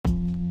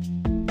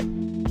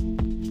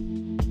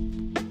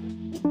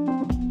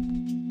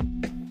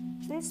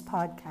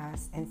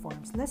podcast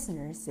informs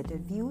listeners that the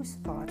views,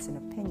 thoughts, and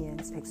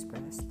opinions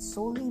expressed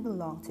solely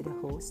belong to the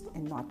host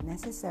and not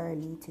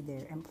necessarily to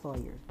their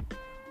employer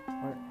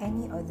or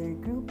any other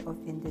group of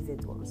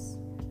individuals.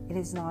 It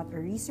is not a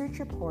research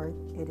report,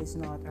 it is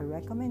not a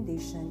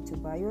recommendation to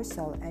buy or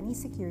sell any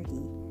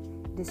security.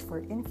 It is for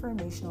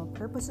informational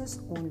purposes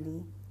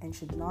only and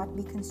should not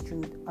be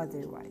construed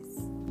otherwise.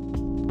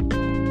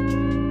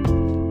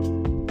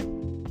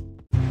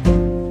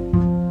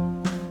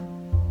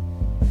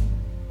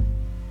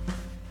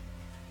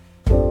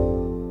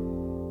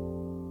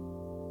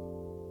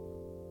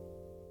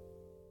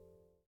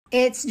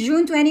 It's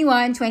June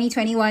 21,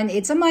 2021.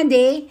 It's a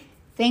Monday.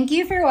 Thank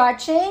you for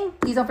watching.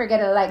 Please don't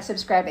forget to like,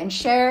 subscribe, and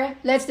share.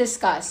 Let's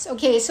discuss.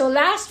 Okay, so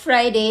last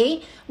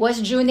Friday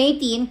was June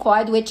 18,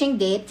 quad witching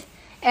date.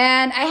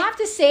 And I have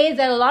to say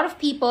that a lot of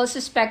people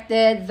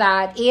suspected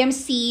that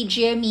AMC,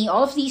 GME,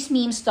 all of these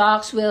meme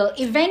stocks will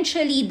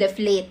eventually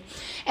deflate.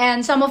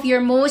 And some of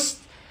your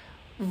most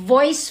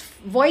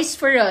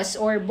boisterous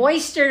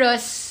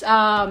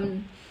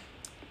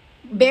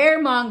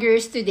bear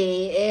mongers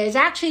today is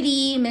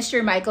actually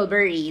Mr. Michael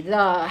Burry,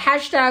 the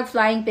hashtag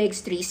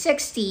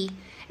FlyingPigs360,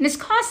 and it's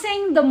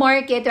causing the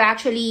market to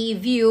actually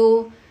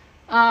view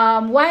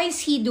why is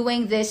he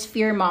doing this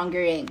fear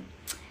mongering?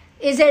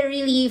 Is it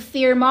really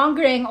fear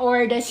mongering,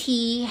 or does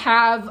he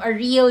have a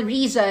real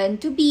reason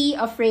to be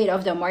afraid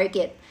of the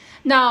market?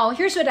 Now,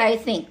 here's what I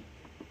think.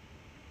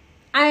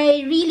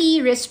 I really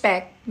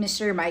respect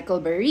Mr. Michael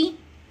Burry,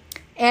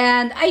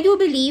 and I do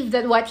believe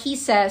that what he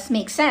says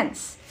makes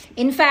sense.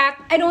 In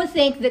fact, I don't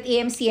think that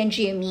AMC and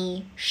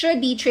GME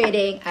should be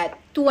trading at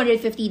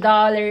 $250,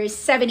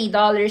 $70,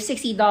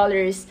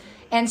 $60,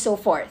 and so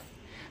forth.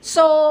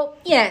 So,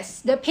 yes,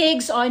 the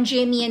pigs on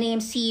GME and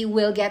AMC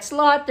will get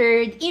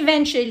slaughtered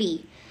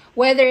eventually.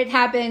 Whether it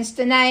happens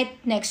tonight,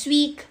 next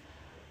week,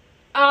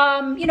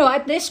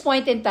 at this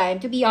point in time,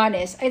 to be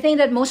honest, I think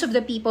that most of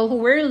the people who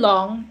were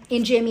long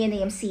in GME and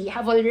AMC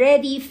have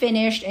already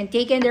finished and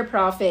taken their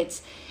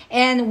profits.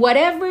 And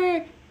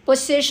whatever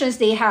positions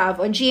they have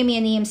on GME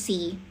and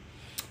AMC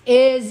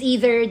is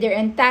either their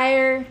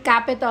entire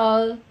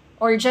capital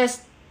or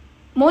just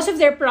most of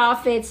their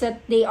profits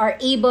that they are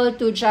able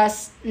to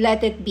just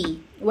let it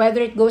be.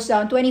 Whether it goes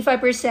down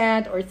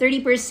 25% or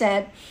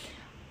 30%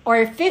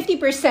 or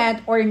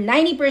 50% or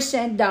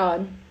 90%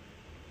 down,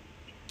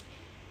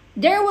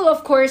 there will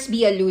of course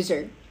be a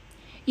loser.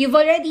 You've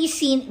already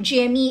seen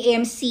GME,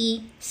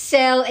 AMC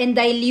sell and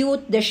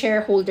dilute the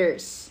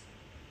shareholders.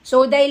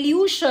 So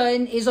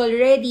dilution is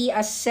already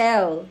a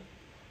sell.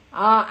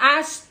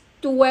 As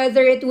to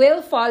whether it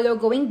will follow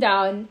going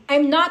down,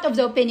 I'm not of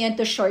the opinion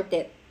to short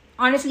it.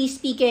 Honestly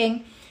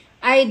speaking,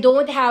 I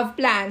don't have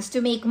plans to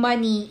make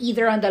money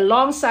either on the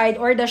long side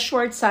or the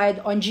short side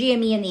on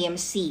GME and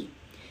AMC.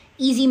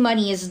 Easy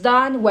money is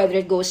done. Whether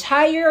it goes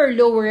higher or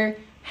lower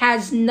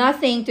has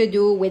nothing to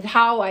do with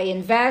how I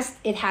invest.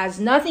 It has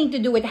nothing to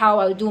do with how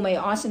I'll do my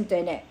awesome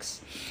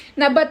 10x.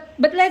 Now, but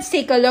let's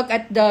take a look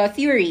at the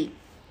theory.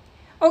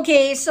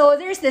 Okay, so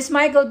there's this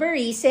Michael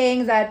Burry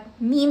saying that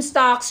meme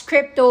stocks,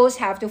 cryptos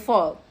have to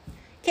fall.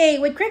 Okay,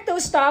 with crypto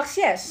stocks,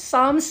 yes,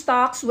 some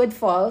stocks would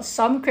fall,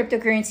 some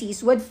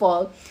cryptocurrencies would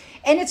fall,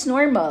 and it's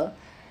normal.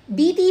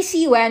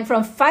 BTC went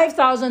from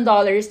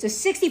 $5,000 to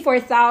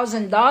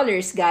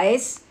 $64,000,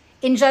 guys,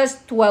 in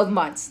just 12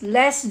 months,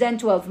 less than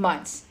 12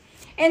 months.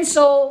 And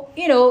so,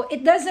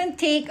 it doesn't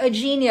take a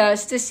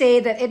genius to say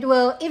that it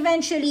will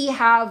eventually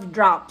have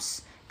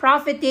drops.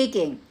 Profit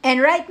taking.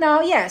 And right now,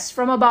 yes,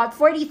 from about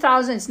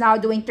 40,000, it's now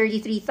doing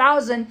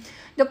 33,000.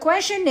 The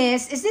question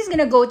is this going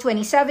to go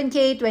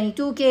 27K,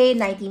 22K,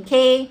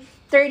 19K,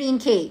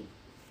 13K?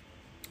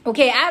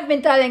 Okay, I've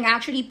been telling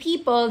actually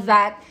people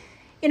that,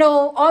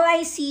 all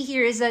I see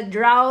here is a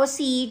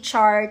drowsy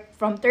chart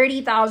from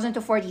 30,000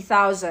 to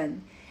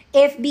 40,000.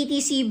 If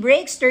BTC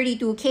breaks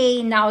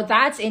 32K, now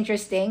that's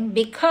interesting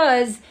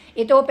because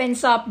it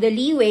opens up the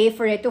leeway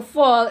for it to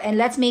fall. And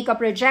let's make a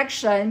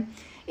projection.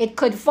 It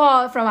could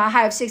fall from a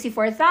high of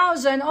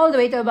 64,000 all the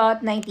way to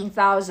about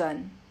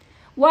 19,000.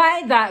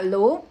 Why that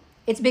low?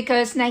 It's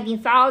because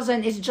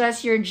 19,000 is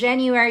just your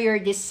January or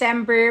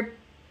December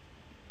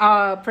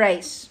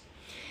price.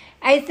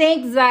 I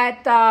think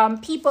that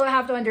people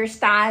have to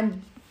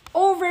understand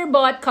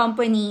overbought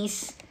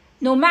companies,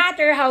 no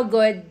matter how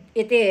good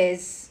it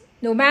is,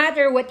 no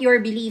matter what your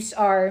beliefs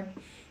are,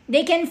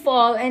 they can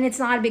fall, and it's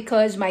not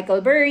because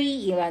Michael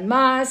Burry, Elon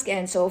Musk,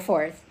 and so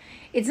forth.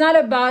 It's not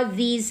about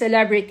these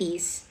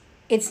celebrities.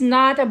 It's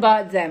not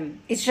about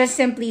them. It's just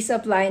simply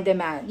supply and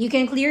demand. You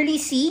can clearly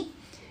see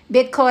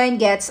Bitcoin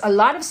gets a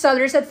lot of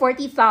sellers at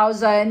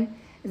 40,000.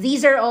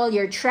 These are all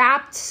your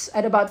traps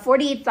at about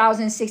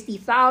 48,000,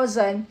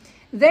 60,000.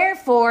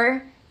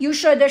 Therefore, you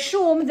should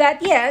assume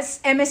that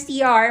yes,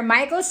 MSTR,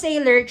 Michael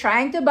Saylor,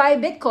 trying to buy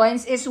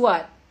Bitcoins is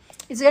what?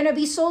 It's going to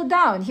be sold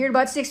down. Here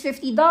about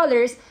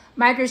 $650.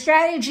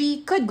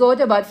 MicroStrategy could go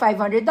to about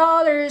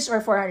 $500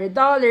 or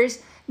 $400.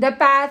 The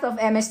path of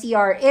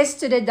MSTR is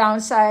to the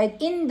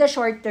downside in the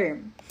short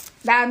term.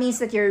 That means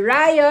that your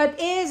riot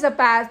is a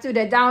path to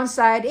the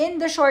downside in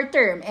the short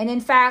term. And in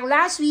fact,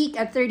 last week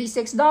at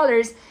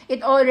 $36,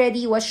 it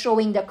already was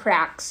showing the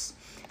cracks.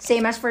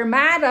 Same as for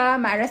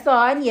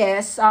Marathon,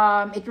 yes,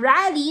 it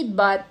rallied,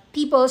 but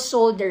people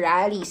sold the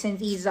rally since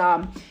these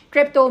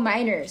crypto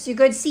miners. You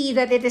could see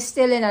that it is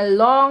still in a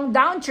long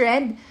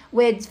downtrend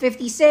with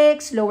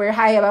 56, lower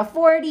high about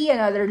 40,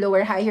 another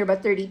lower high here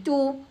about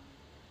 32.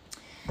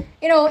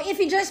 If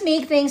you just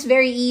make things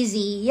very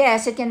easy,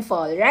 yes, it can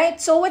fall, right?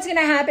 So what's going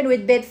to happen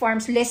with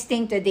Bitfarms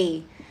listing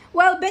today?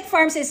 Well,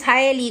 Bitfarms is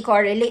highly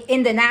correlated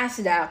in the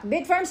Nasdaq.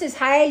 Bitfarms is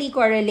highly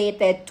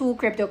correlated to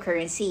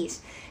cryptocurrencies.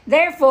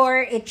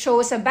 Therefore, it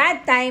shows a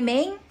bad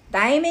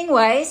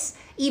timing-wise.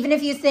 Even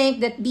if you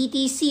think that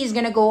BTC is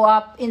going to go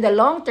up in the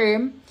long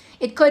term,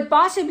 it could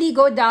possibly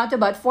go down to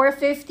about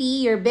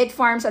 $4.50. Your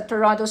Bitfarms at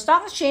Toronto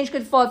Stock Exchange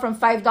could fall from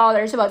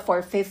 $5 to about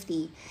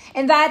 $4.50.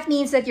 And that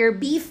means that your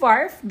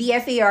BFARF,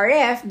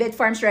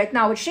 Bitfarms right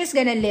now, which is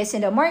going to list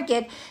in the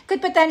market,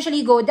 could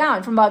potentially go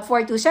down from about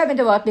 $4.27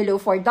 to about below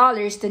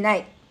 $4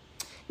 tonight.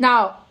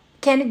 Now,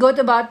 can it go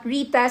to about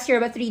retest here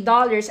about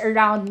 $3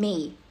 around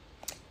May?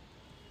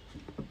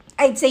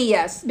 I'd say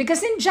yes.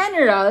 Because in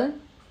general,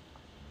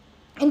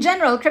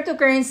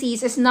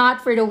 cryptocurrencies is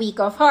not for the weak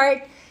of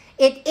heart.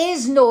 It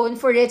is known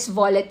for its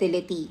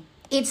volatility.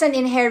 It's an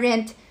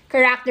inherent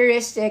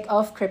characteristic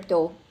of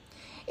crypto.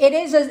 It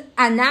is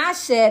an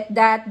asset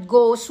that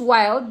goes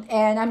wild,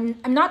 and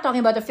I'm not talking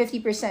about a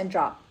 50%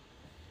 drop.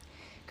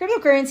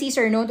 Cryptocurrencies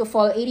are known to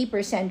fall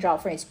 80%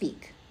 drop from its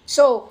peak.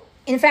 So,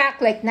 in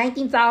fact, like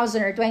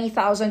 19,000 or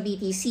 20,000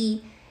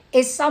 BTC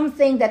is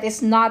something that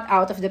is not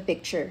out of the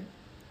picture.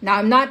 Now,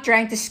 I'm not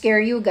trying to scare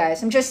you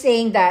guys. I'm just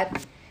saying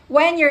that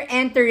when you're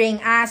entering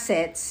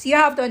assets, you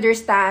have to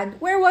understand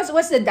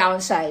what's the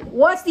downside,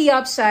 what's the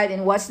upside,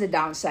 and what's the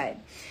downside.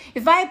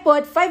 If I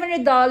put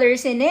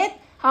 $500 in it,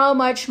 how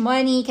much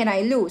money can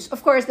I lose?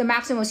 Of course, the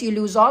maximum is you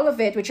lose all of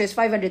it, which is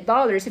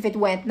 $500 if it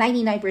went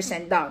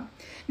 99% down.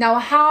 Now,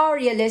 how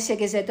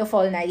realistic is it to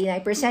fall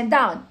 99%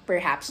 down?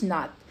 Perhaps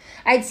not.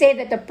 I'd say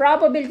that the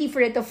probability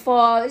for it to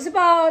fall is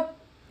about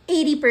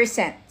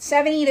 80%,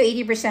 70 to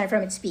 80%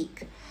 from its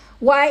peak.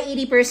 Why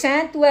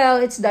 80%? Well,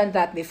 it's done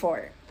that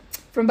before.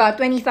 From about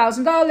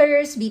 $20,000,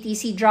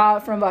 BTC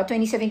dropped from about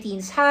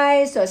 2017's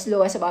highs to as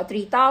low as about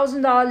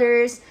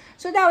 $3,000.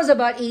 So that was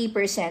about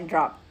 80%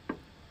 drop.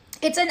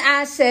 It's an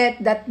asset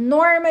that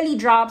normally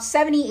drops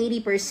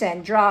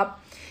 70-80% drop.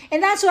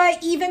 And that's why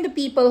even the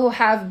people who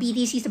have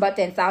BTCs about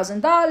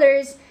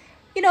 $10,000,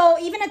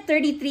 even at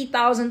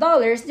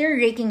 $33,000, they're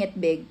raking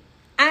it big.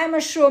 I'm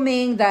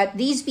assuming that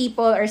these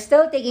people are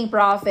still taking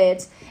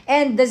profits.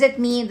 And does it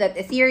mean that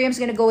Ethereum's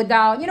going to go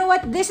down? You know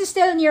what? This is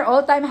still near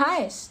all-time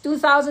highs.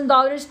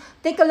 $2,000.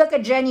 Take a look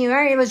at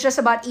January. It was just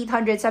about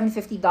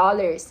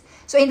 $850.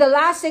 So in the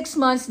last 6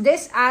 months,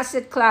 this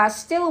asset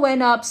class still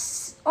went up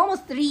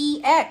almost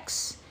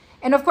 3x.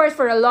 And of course,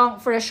 for a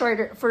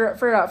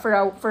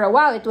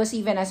while, it was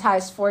even as high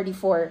as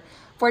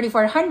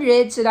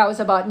 4,400. So that was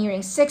about nearing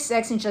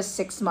 6x in just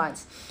 6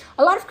 months.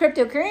 A lot of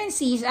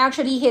cryptocurrencies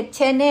actually hit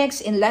 10x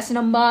in less than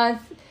a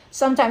month,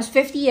 sometimes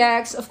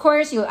 50x. Of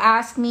course, you'll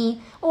ask me,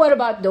 what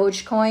about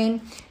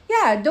Dogecoin?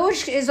 Yeah,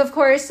 Doge is, of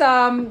course,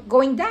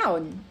 going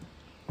down.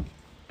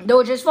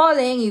 Doge is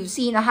falling. You've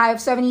seen a high of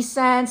 70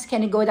 cents.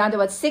 Can it go down to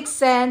about 6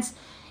 cents?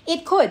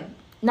 It could.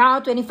 Now,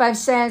 25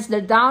 cents.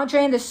 The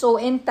downtrend is so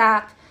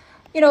intact.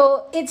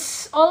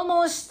 It's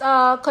almost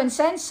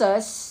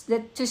consensus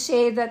to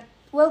say that,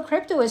 well,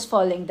 crypto is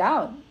falling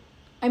down.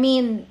 I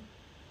mean,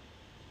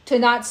 to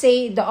not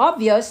say the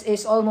obvious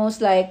is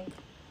almost like,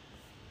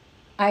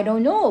 I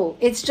don't know.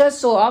 It's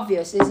just so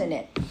obvious, isn't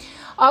it?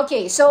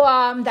 Okay, so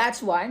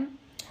that's one.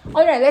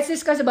 All right, let's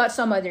discuss about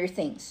some other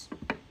things.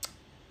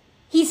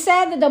 He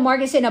said that the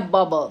market is in a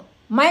bubble.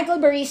 Michael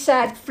Burry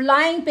said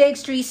Flying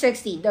Pigs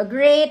 360, the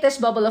greatest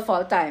bubble of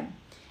all time.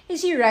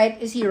 Is he right?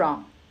 Is he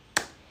wrong?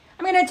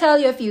 I'm going to tell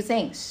you a few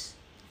things.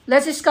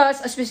 Let's discuss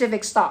a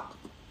specific stock.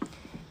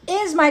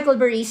 Is Michael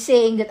Burry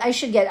saying that I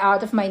should get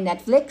out of my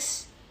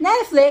Netflix?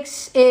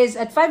 Netflix is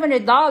at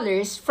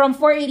 $500 from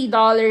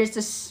 $480 to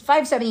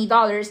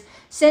 $570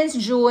 since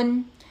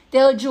June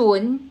till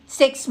June,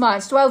 6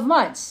 months, 12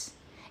 months.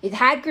 It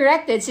had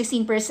corrected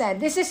 16%.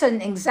 This is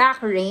an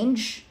exact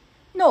range.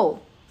 No.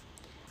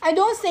 I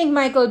don't think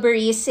Michael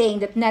Burry is saying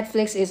that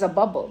Netflix is a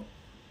bubble.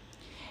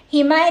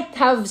 He might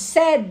have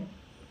said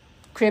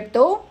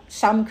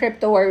some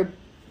crypto are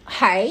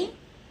high.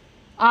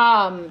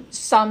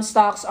 Some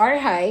stocks are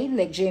high,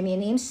 like GME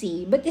and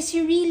AMC. But is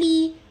he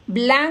really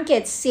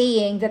blanket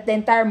saying that the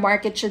entire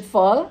market should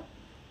fall?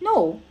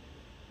 No.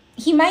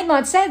 He might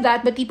not say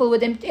that, but people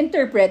would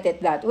interpret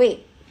it that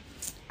way.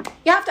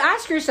 You have to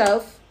ask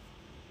yourself,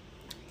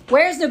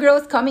 where is the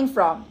growth coming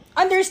from?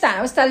 Understand,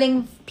 I was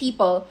telling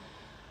people,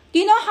 do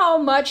you know how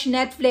much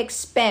Netflix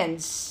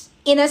spends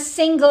in a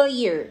single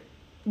year?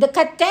 The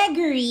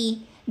category,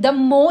 the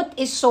moat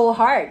is so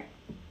hard.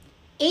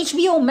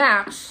 HBO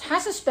Max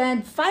has to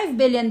spend $5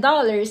 billion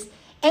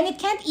And it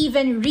can't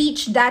even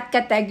reach that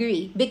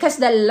category because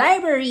the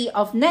library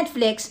of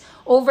Netflix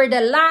over the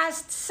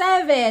last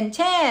 7,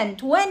 10,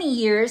 20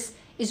 years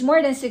is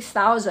more than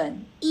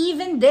 6,000.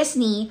 Even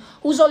Disney,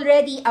 who's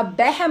already a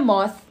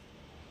behemoth,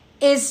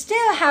 is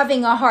still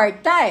having a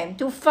hard time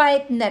to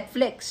fight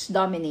Netflix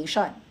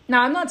domination.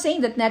 Now, I'm not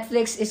saying that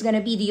Netflix is going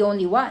to be the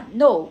only one.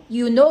 No,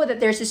 you know that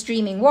there's a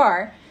streaming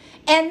war,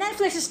 and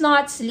Netflix is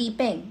not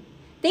sleeping.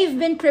 They've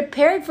been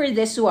prepared for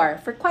this war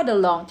for quite a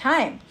long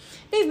time.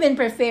 They've been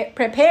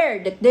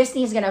prepared that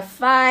Disney is going to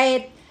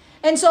fight.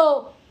 And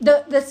so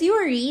the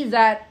theory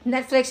that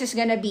Netflix is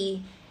going to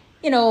be,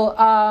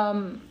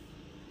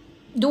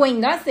 doing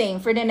nothing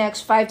for the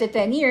next 5 to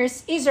 10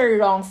 years is a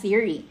wrong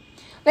theory.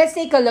 Let's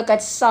take a look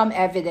at some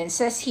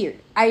evidences here.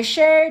 I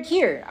shared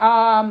here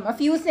a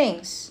few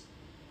things.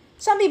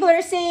 Some people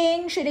are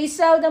saying, should they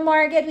sell the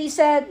market? We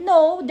said,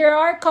 no, there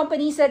are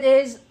companies that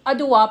is a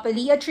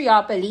duopoly, a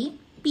triopoly,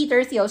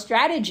 Peter Thiel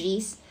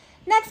strategies.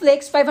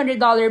 Netflix,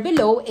 $500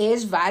 below,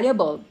 is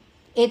valuable.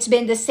 It's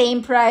been the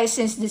same price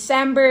since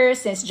December,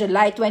 since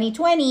July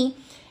 2020.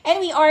 And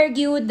we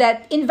argued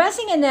that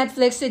investing in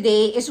Netflix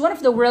today is one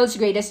of the world's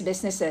greatest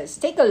businesses.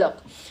 Take a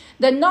look.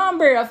 The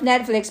number of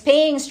Netflix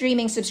paying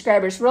streaming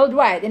subscribers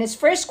worldwide in its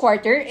first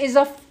quarter is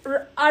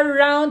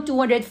around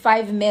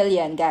 205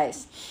 million,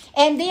 guys.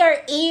 And they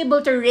are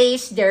able to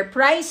raise their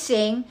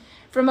pricing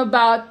from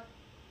about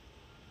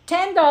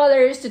 $10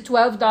 to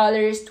 $12,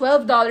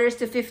 $12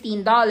 to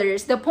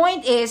 $15. The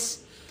point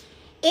is,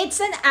 it's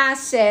an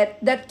asset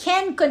that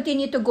can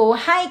continue to go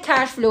high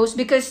cash flows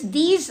because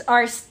these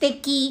are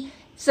sticky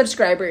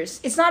subscribers.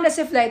 It's not as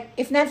if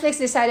if Netflix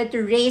decided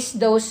to raise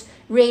those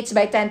rates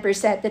by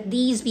 10% that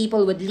these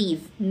people would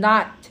leave.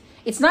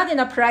 It's not in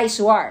a price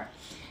war.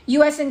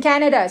 US and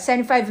Canada,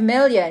 75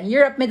 million.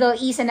 Europe, Middle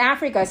East, and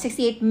Africa,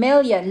 68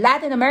 million.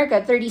 Latin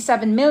America,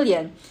 37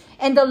 million.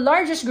 And the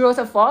largest growth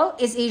of all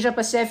is Asia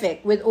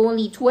Pacific, with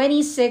only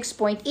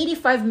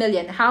 26.85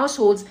 million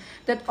households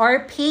that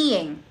are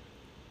paying.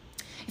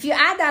 If you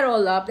add that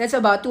all up, that's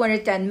about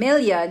 210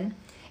 million.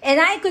 And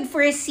I could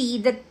foresee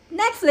that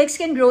Netflix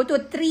can grow to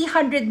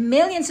 300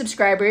 million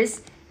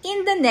subscribers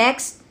in the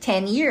next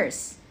 10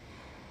 years.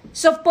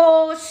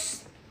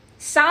 Suppose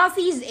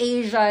Southeast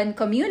Asian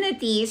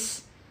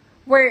communities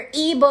were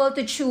able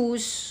to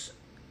choose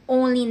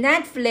only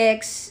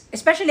Netflix,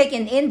 especially like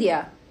in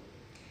India.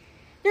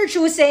 They're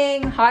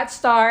choosing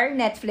Hotstar,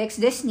 Netflix,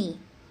 Disney.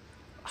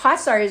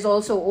 Hotstar is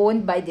also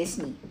owned by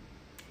Disney.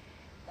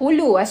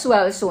 Hulu as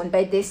well is owned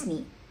by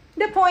Disney.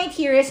 The point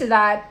here is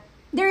that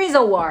there is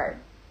a war.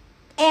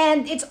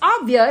 And it's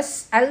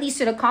obvious, at least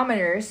to the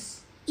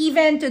commoners,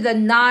 even to the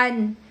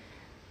non-Indian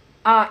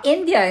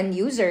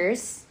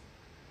users,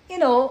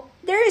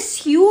 there is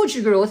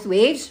huge growth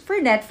waves for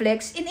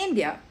Netflix in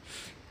India.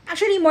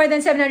 Actually, more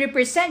than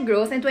 700%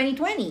 growth in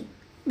 2020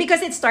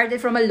 because it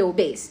started from a low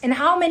base. And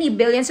how many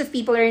billions of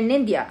people are in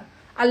India?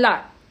 A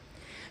lot.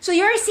 So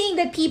you're seeing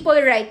that people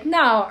right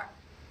now,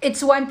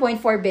 it's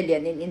 1.4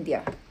 billion in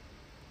India.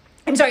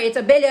 I'm sorry, it's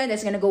a billion.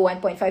 That's going to go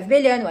 1.5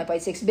 billion,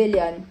 1.6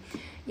 billion.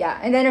 Yeah,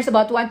 and then there's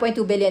about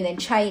 1.2 billion in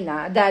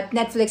China that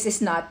Netflix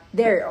is not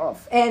there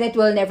of. And it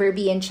will never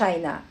be in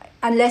China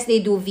unless they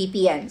do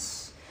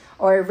VPNs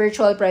or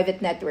virtual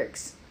private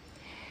networks.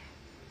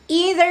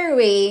 Either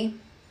way,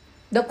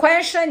 the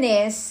question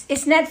is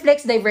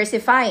Netflix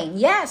diversifying?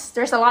 Yes,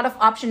 there's a lot of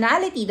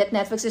optionality that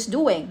Netflix is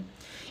doing.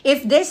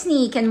 If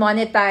Disney can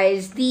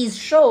monetize these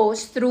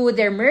shows through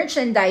their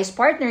merchandise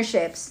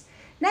partnerships,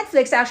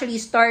 Netflix actually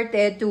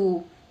started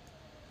to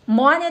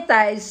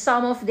monetize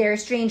some of their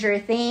Stranger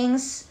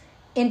Things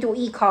into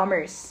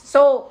e-commerce.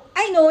 So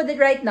I know that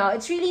right now,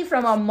 it's really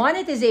from a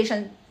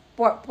monetization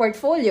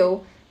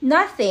portfolio,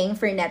 nothing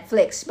for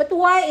Netflix. But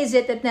why is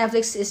it that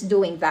Netflix is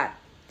doing that?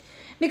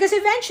 Because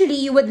eventually,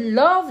 you would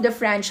love the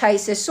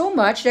franchises so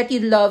much that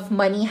you'd love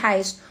Money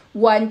Heist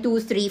 1, 2,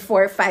 3,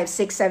 4, 5,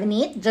 6, 7,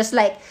 8. Just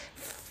like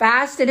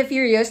Fast and the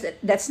Furious.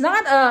 It's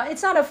not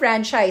a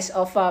franchise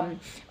of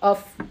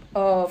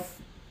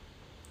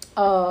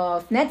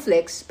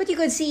Netflix, but you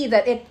could see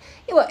that it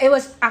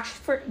was actually,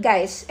 for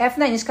guys,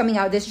 F9 is coming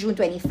out this June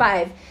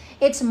 25.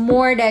 It's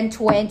more than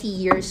 20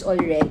 years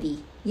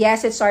already.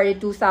 Yes, it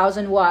started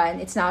 2001.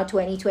 It's now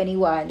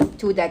 2021.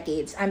 2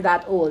 decades. I'm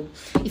that old.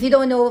 If you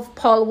don't know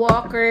Paul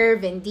Walker,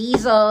 Vin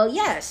Diesel,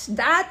 yes,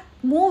 that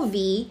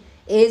movie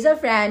is a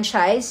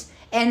franchise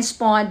and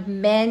spawned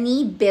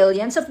many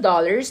billions of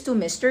dollars to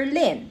Mr.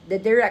 Lin, the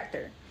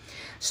director.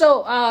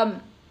 So,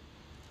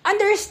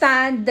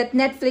 understand that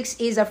Netflix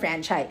is a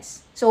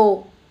franchise.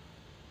 So,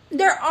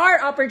 there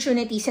are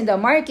opportunities in the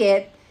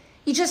market.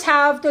 You just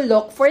have to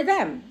look for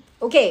them.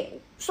 Okay,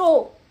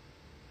 so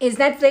is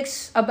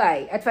Netflix a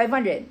buy at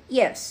 500?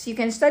 Yes, you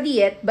can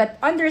study it, but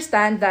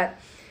understand that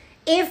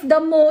if the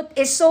moat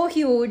is so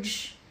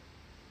huge,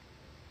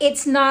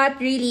 it's not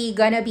really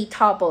gonna be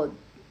toppled.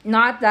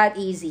 Not that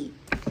easy.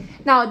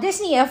 Now,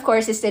 Disney, of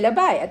course, is still a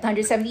buy at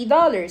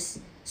 $170.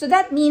 So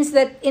that means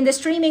that in the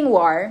streaming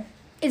war,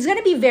 it's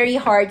gonna be very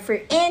hard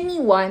for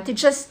anyone to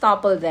just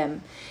topple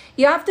them.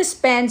 You have to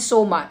spend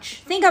so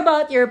much. Think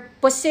about your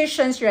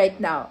positions right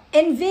now.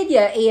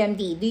 Nvidia,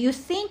 AMD, do you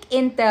think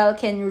Intel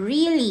can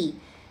really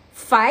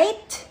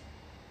fight?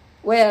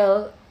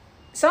 Well,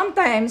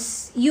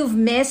 sometimes you've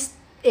missed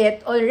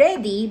it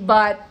already,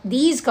 but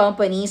these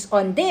companies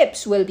on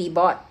dips will be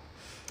bought.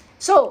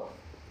 So,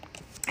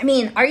 I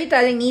mean, are you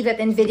telling me that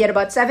Nvidia at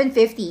about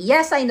 750?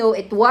 Yes, I know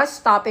it was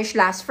stoppish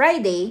last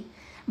Friday,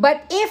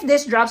 but if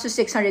this drops to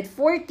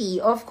 640,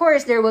 of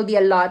course there will be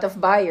a lot of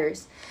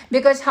buyers.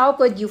 Because how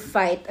could you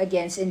fight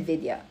against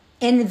Nvidia?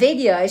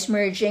 Nvidia is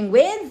merging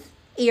with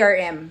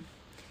ARM,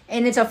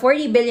 and it's a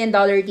 $40 billion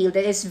deal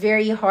that is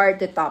very hard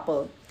to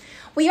topple.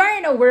 We are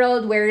in a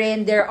world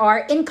wherein there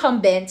are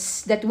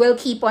incumbents that will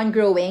keep on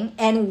growing,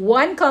 and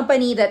one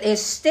company that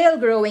is still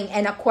growing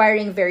and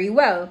acquiring very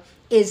well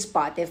is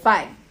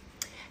Spotify.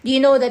 Do you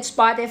know that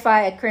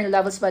Spotify at current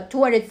levels about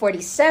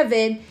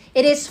 247?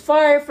 It is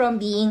far from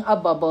being a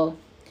bubble.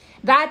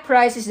 That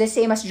price is the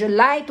same as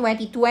July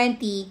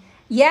 2020.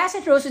 Yes,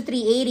 it rose to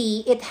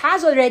 380. It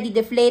has already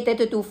deflated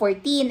to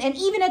 214, and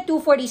even at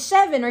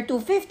 247 or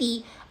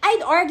 250,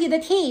 I'd argue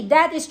that, hey,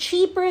 that is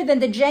cheaper than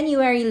the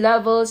January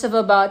levels of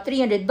about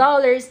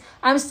 $300.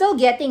 I'm still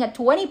getting a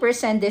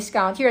 20%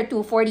 discount here at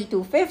 240,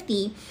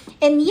 250.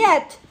 And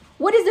yet,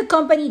 what has the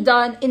company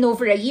done in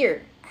over a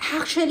year?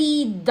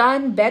 Actually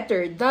done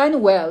better,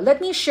 done well.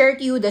 Let me share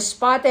to you the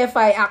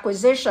Spotify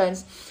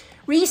acquisitions.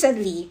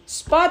 Recently,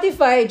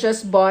 Spotify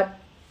just bought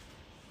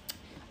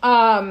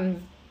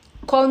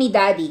Call Me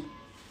Daddy.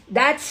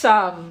 That's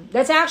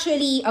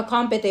actually a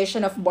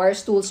competition of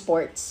Barstool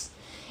Sports.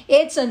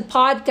 It's a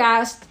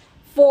podcast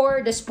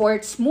for the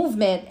sports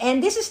movement,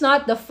 and this is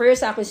not the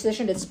first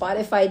acquisition that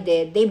Spotify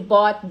did. They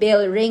bought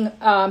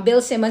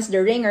Bill Simmons,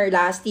 the Ringer,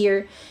 last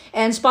year,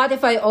 and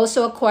Spotify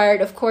also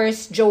acquired, of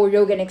course, Joe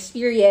Rogan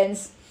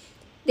Experience.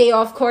 They,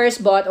 of course,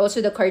 bought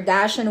also the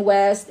Kardashian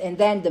West and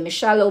then the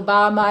Michelle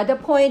Obama. The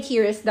point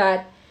here is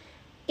that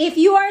if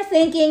you are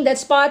thinking that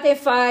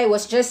Spotify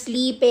was just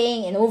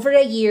sleeping in over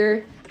a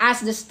year,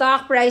 as the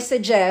stock price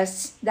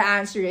suggests, the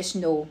answer is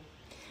no.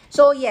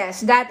 So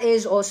yes, that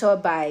is also a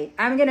buy.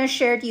 I'm gonna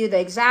share to you the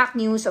exact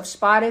news of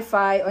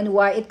Spotify on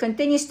why it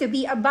continues to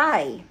be a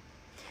buy.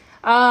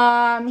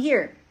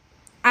 Here,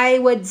 I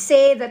would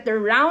say that the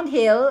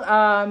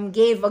Roundhill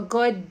gave a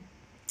good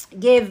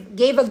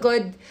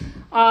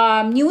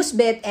news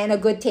bit and a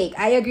good take.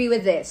 I agree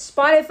with this.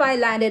 Spotify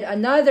landed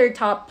another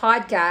top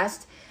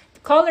podcast.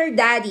 Call Her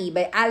Daddy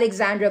by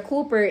Alexandra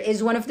Cooper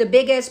is one of the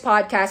biggest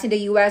podcasts in the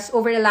US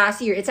over the last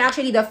year. It's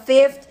actually the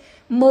 5th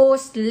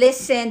most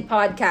listened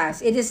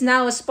podcast. It is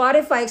now a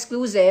Spotify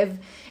exclusive.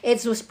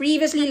 It was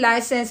previously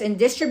licensed and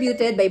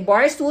distributed by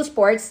Barstool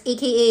Sports,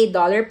 aka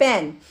Dollar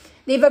Pen.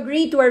 They've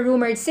agreed to a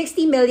rumored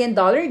 $60 million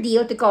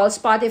deal to call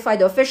Spotify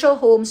the official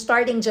home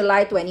starting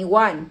July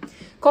 21.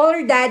 Call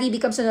Her Daddy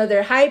becomes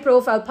another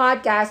high-profile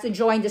podcast to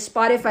join the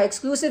Spotify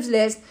exclusives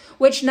list,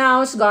 which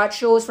now's got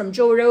shows from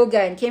Joe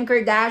Rogan, Kim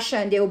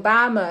Kardashian, the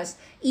Obamas.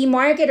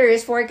 eMarketer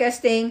is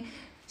forecasting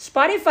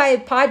Spotify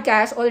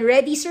podcast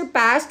already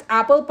surpassed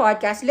Apple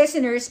Podcast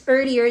listeners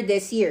earlier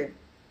this year.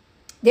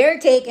 Their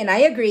take, and I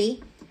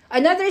agree,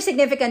 another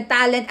significant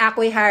talent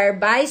acqui-hire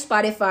by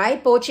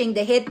Spotify, poaching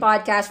the hit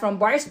podcast from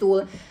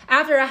Barstool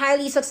after a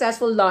highly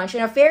successful launch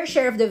and a fair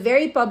share of the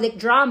very public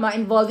drama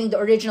involving the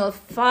original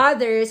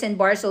fathers and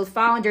Barstool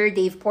founder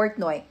Dave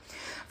Portnoy.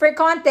 For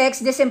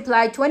context, this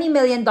implied $20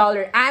 million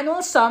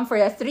annual sum for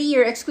a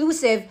 3-year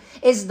exclusive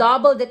is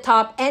double the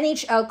top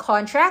NHL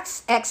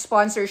contracts,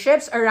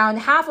 ex-sponsorships, around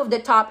half of the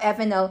top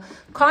FNL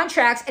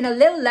contracts, and a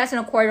little less than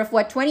a quarter of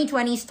what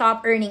 2020's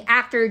top-earning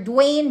actor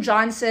Dwayne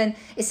Johnson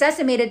is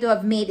estimated to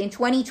have made in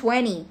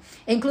 2020,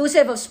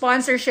 inclusive of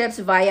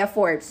sponsorships via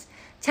Forbes.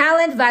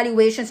 Talent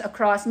valuations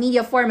across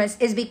media formats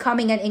is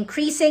becoming an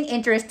increasing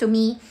interest to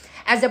me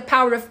as the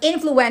power of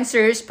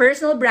influencers,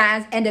 personal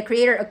brands, and the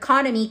creator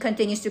economy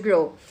continues to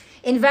grow.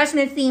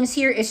 Investment themes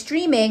here is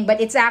streaming, but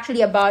it's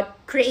actually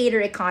about creator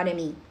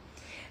economy.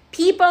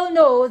 People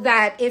know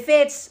that if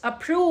it's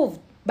approved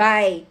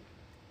by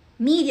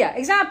media,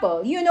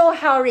 example, you know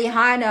how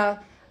Rihanna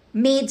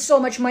made so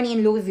much money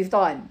in Louis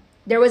Vuitton.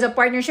 There was a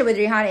partnership with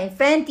Rihanna and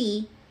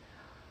Fenty.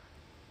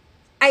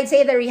 I'd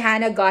say that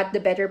Rihanna got the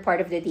better part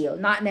of the deal,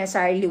 not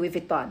necessarily Louis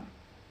Vuitton.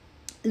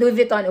 Louis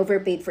Vuitton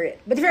overpaid for it.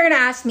 But if you're going to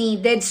ask me,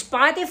 did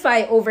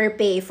Spotify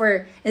overpay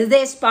for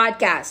this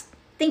podcast?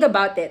 Think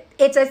about it.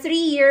 It's a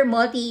 3-year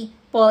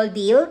multi-poll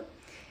deal.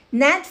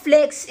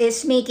 Netflix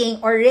is making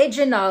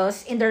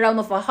originals in the realm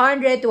of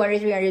 $100, $200,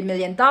 $300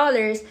 million.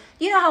 Do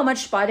you know how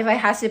much Spotify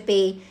has to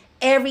pay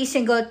every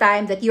single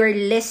time that you're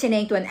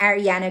listening to an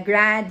Ariana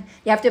Grande?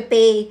 You have to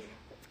pay,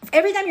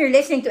 every time you're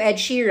listening to Ed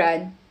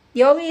Sheeran,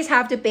 you always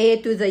have to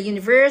pay to the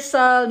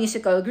Universal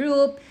Musical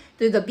Group,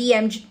 to the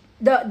BMG,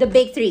 the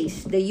big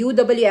threes, the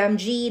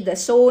UWMG, the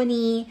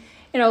Sony,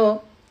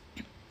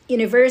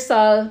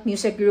 Universal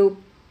Music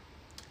Group.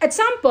 At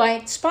some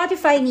point,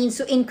 Spotify needs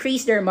to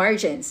increase their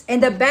margins.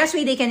 And the best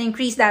way they can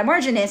increase that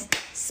margin is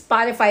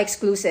Spotify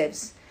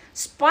exclusives.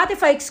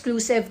 Spotify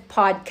exclusive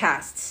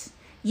podcasts.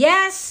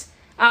 Yes,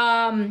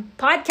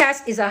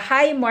 Podcast is a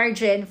high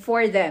margin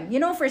for them.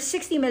 For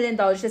 $60 million,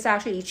 that's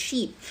actually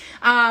cheap.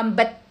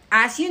 But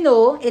as you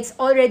know, it's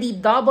already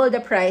double the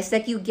price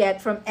that you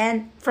get from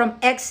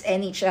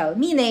ex-NHL.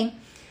 Meaning,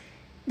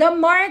 the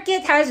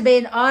market has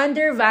been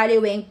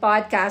undervaluing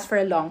podcasts for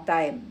a long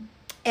time.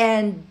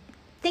 And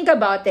think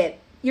about it.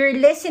 You're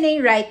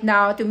listening right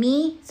now to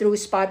me through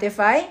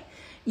Spotify.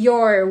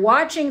 You're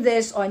watching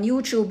this on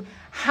YouTube.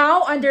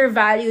 How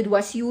undervalued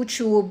was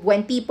YouTube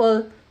when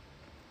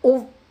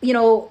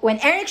when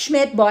Eric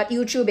Schmidt bought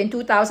YouTube in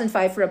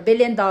 2005 for $1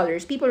 billion,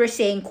 people were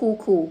saying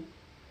cuckoo.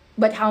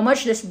 But how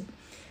much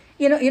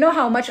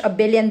how much $1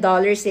 billion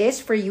is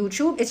for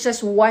YouTube? It's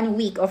just 1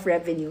 week of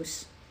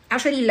revenues.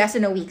 Actually, less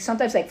than a week,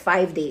 sometimes like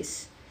 5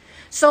 days.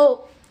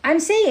 So I'm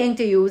saying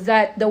to you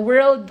that the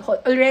world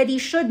already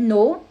should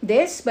know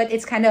this, but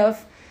it's kind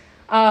of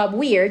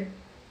weird.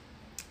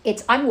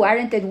 It's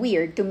unwarranted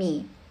weird to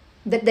me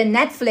that the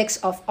Netflix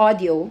of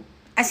audio,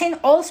 as in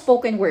all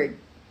spoken word,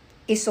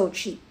 is so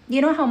cheap. Do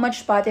you know how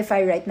much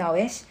Spotify right now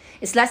is?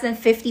 It's less than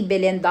 $50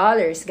 billion,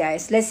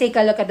 guys. Let's take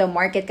a look at the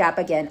market cap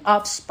again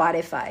of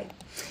Spotify.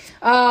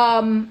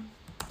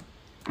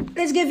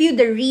 Let's give you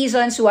the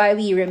reasons why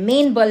we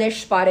remain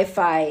bullish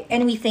Spotify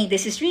and we think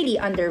this is really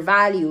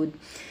undervalued.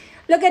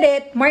 Look at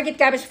it. Market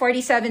cap is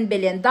 $47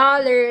 billion.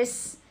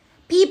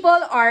 People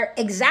are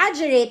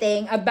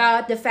exaggerating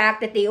about the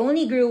fact that they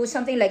only grew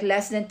something like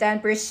less than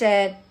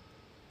 10%.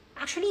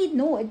 Actually,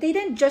 no, they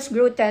didn't just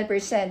grow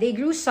 10%. They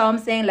grew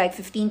something like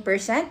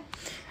 15%.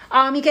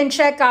 You can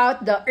check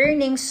out the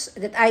earnings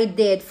that I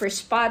did for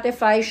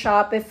Spotify,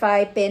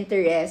 Shopify,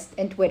 Pinterest,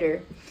 and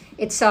Twitter.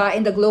 It's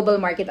in the global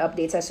market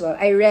updates as well.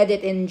 I read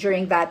it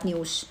during that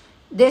news.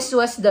 This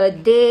was the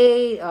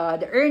day,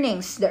 the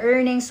earnings. The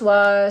earnings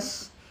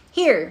was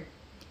here.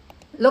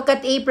 Look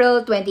at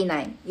April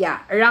 29.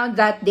 Yeah, around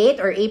that date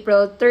or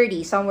April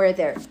 30, somewhere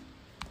there.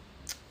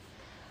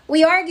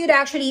 We argued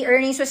actually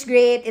earnings was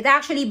great. It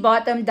actually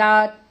bottomed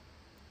out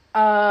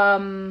a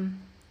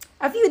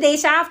few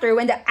days after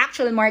when the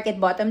actual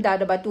market bottomed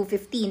out about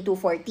 215,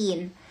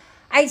 214.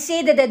 I'd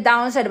say that the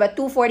downside about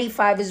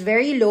 245 is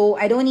very low.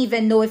 I don't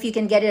even know if you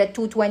can get it at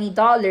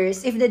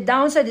 $220. If the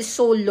downside is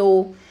so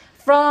low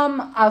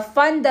from a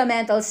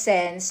fundamental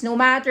sense, no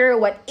matter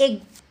what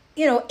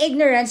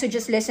ignorance who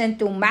just listen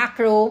to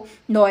macro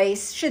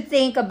noise should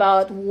think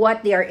about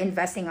what they are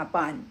investing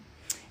upon.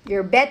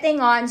 You're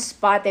betting on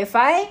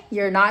Spotify.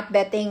 You're not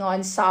betting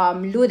on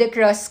some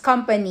ludicrous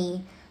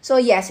company. So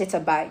yes, it's a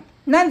buy.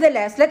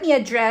 Nonetheless, let me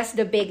address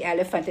the big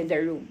elephant in the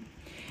room.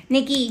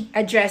 Nikki,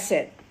 address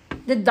it.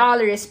 The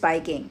dollar is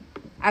spiking.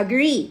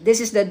 Agree. This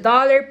is the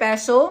dollar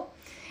peso.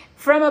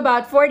 From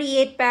about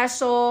 48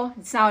 peso,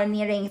 it's now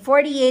nearing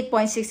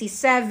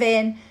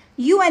 48.67.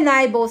 You and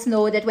I both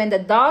know that when the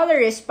dollar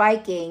is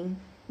spiking,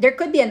 there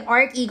could be an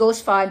ARK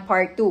Egos Fund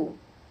Part 2.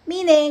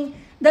 Meaning,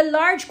 the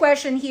large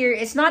question here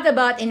is not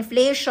about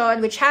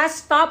inflation, which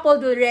has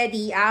toppled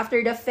already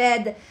after the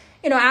Fed,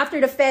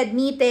 after the Fed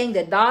meeting,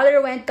 the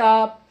dollar went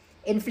up.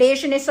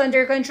 Inflation is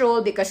under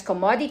control because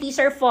commodities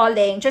are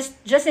falling. Just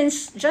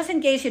in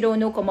case you don't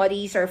know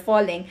commodities are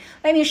falling,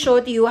 let me show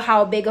to you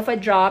how big of a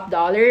drop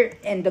dollar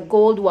and the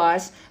gold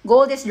was.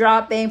 Gold is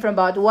dropping from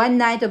about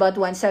 1.9 to about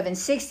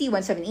 1.760,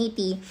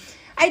 1.780.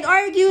 I'd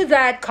argue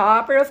that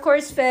copper, of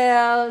course,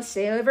 fell.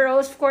 Silver,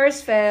 of course,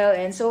 fell,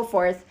 and so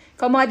forth.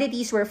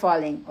 Commodities were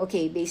falling.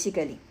 Okay,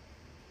 basically.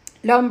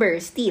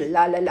 Lumber, steel,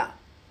 la la la.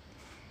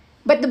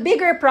 But the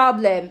bigger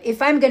problem,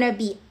 if I'm gonna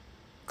be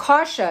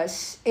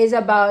cautious, is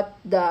about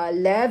the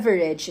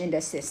leverage in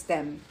the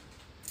system.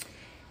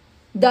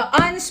 The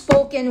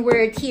unspoken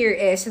word here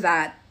is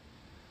that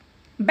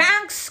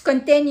banks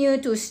continue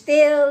to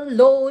still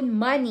loan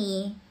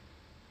money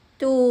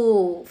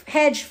to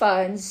hedge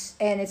funds,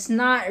 and it's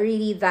not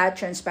really that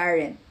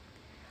transparent.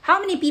 How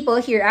many people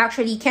here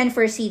actually can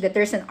foresee that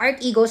there's an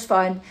ARK Egos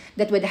fund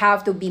that would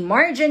have to be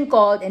margin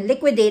called and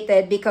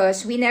liquidated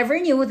because we never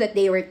knew that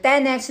they were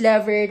 10x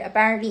levered,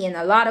 apparently in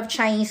a lot of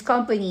Chinese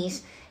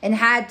companies, and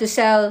had to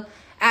sell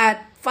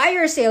at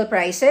fire sale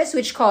prices,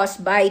 which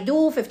cost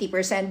Baidu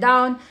 50%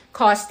 down,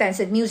 cost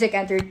Tencent Music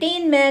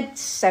Entertainment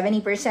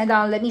 70%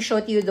 down. Let me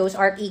show you those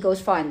ARK Egos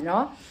fund,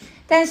 no?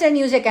 Tencent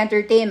Music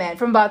Entertainment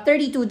from about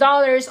 $32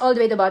 all the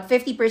way to about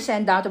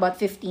 50% down to about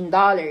 $15.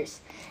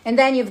 And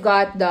then you've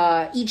got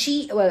the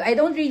Ichi. Well, I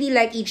don't really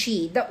like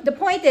Ichi. The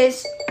point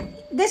is,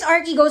 this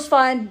ARK Egos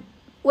fund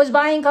was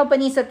buying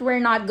companies that were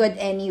not good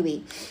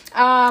anyway.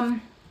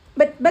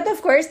 But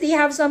of course, they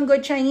have some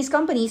good Chinese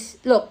companies.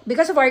 Look,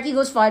 because of ARK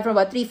Egos fund from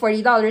about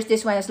 $340,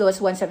 this one as low as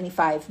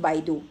 $175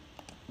 Baidu.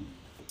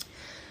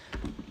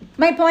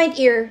 My point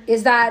here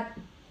is that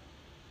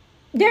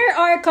there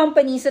are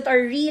companies that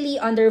are really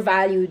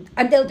undervalued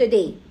until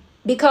today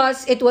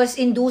because it was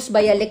induced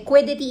by a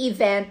liquidity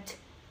event,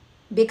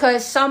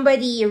 because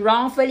somebody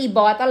wrongfully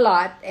bought a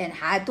lot and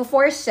had to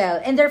force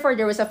sell, and therefore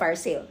there was a fire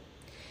sale.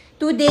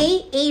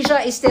 Today, Asia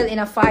is still in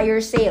a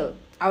fire sale.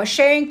 I was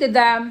sharing to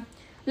them,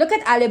 look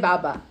at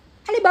Alibaba.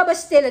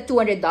 Alibaba's still at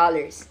 $200.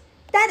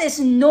 That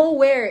is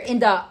nowhere in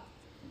the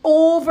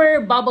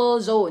over bubble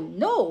zone.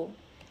 No.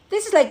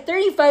 This is like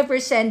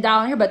 35%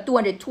 down here, but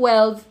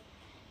 212.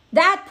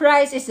 That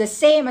price is the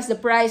same as the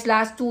price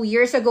last 2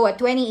 years ago at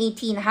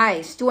 2018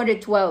 highs,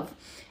 212.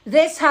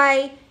 This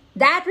high,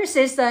 that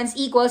resistance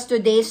equals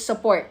today's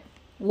support.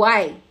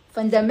 Why?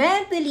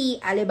 Fundamentally,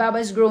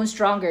 Alibaba's grown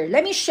stronger.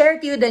 Let me share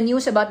to you the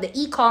news about the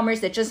e-commerce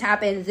that just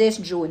happened this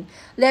June.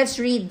 Let's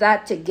read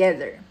that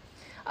together.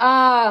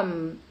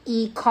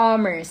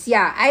 E-commerce.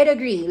 Yeah, I'd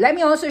agree. Let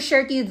me also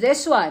share to you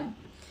this one.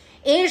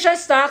 Asia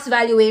stocks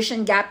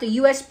valuation gap to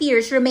US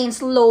peers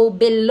remains low,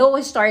 below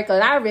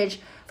historical average.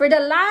 For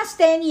the last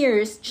 10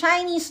 years,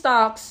 Chinese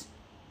stocks,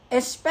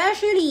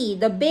 especially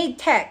the big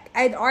tech,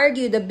 I'd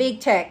argue the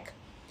big tech,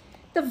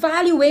 the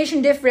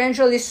valuation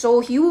differential is so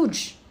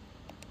huge.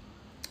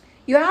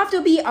 You have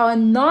to be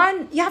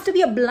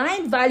a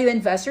blind value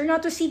investor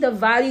not to see the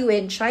value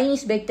in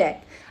Chinese big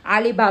tech,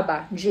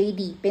 Alibaba,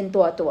 JD,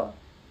 Pinduoduo.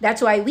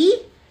 That's why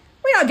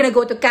we're not gonna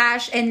go to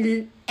cash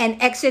and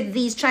exit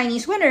these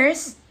Chinese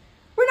winners.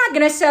 We're not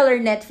gonna sell our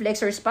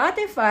Netflix or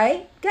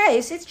Spotify.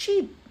 Guys, it's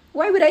cheap.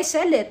 Why would I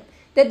sell it?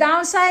 The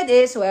downside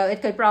is, well,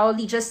 it could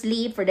probably just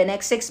leave for the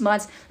next 6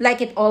 months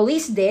like it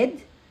always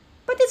did.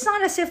 But it's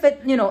not as if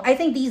I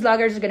think these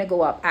loggers are going to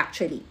go up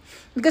actually.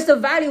 Because the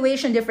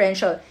valuation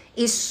differential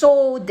is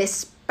so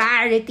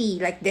disparity,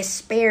 like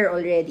despair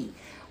already.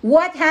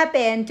 What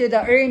happened to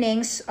the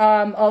earnings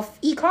of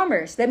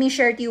e-commerce? Let me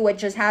share to you what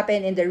just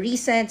happened in the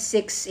recent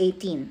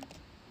 618.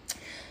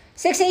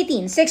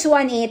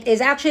 618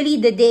 is actually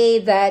the day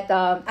that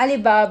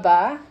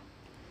Alibaba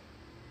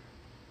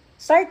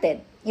started.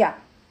 Yeah.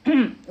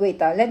 Wait,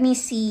 let me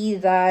see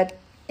that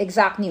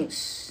exact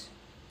news.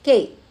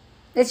 Okay,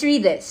 let's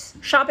read this.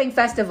 Shopping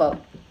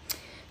Festival.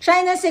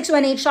 China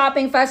 618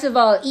 Shopping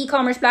Festival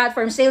e-commerce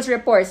platform sales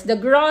reports the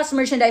gross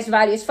merchandise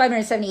value is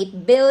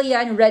 578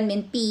 billion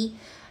renminbi.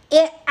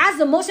 As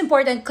the most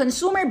important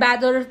consumer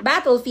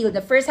battlefield in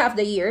the first half of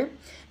the year,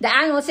 the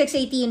annual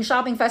 618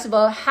 Shopping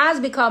Festival has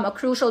become a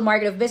crucial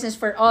market of business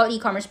for all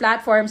e-commerce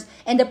platforms,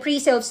 and the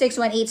pre-sale of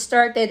 618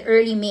 started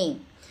early May.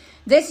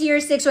 This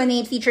year's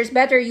 618 features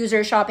better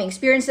user shopping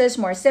experiences,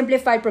 more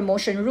simplified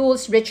promotion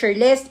rules, richer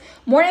lists,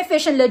 more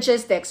efficient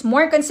logistics,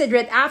 more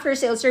considerate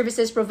after-sale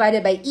services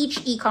provided by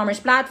each e-commerce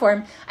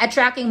platform,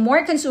 attracting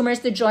more consumers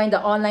to join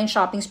the online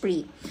shopping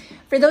spree.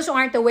 For those who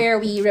aren't aware,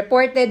 we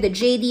reported the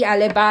JD,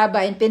 Alibaba,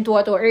 and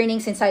Pinduoduo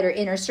earnings inside our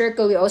inner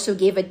circle. We also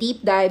gave a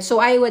deep dive. So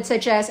I would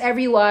suggest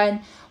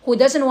everyone who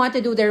doesn't want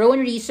to do their own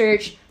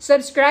research,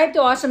 subscribe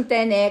to Awesome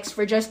 10X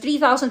for just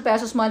 3,000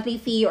 pesos monthly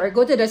fee, or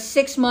go to the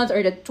 6-month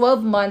or the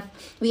 12-month.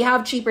 We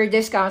have cheaper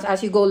discounts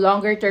as you go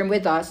longer term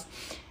with us.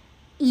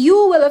 You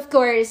will, of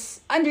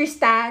course,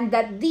 understand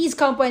that these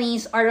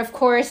companies are, of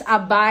course, a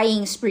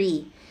buying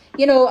spree.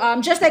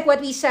 Just like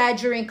what we said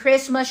during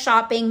Christmas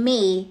shopping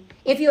May,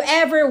 if you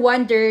ever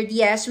wondered,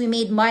 yes, we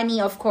made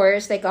money, of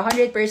course, like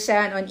 100%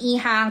 on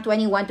eHang,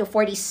 21 to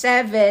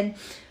 47,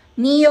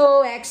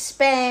 Neo,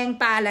 Xpeng,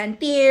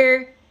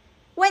 Palantir.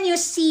 When you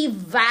see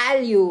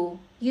value,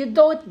 you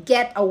don't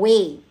get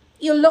away.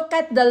 You look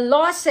at the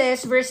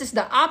losses versus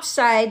the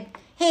upside.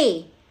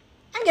 Hey,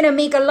 I'm gonna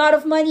make a lot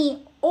of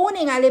money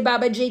owning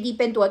Alibaba, JD,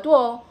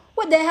 Pinduoduo.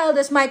 What the hell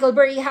does Michael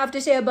Burry have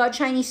to say about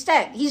Chinese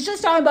tech? He's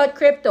just talking about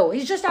crypto.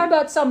 He's just talking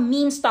about some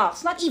meme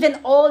stocks, not even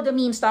all the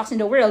meme stocks in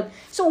the world.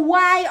 So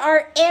why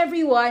are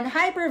everyone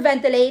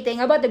hyperventilating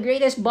about the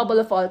greatest bubble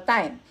of all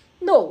time?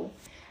 No.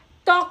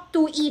 Talk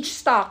to each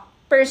stock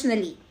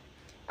personally.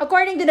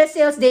 According to the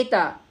sales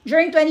data,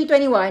 during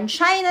 2021,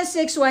 China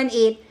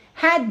 618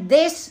 had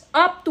this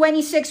up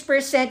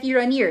 26%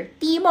 year-on-year.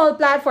 Tmall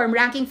platform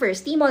ranking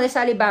first. Tmall is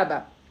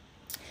Alibaba.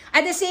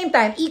 At the same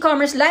time,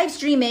 e-commerce live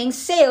streaming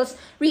sales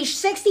reached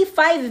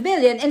 65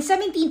 billion and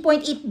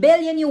 17.8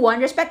 billion yuan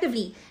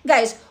respectively.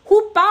 Guys,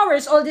 who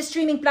powers all the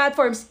streaming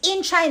platforms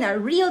in China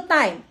real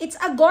time? It's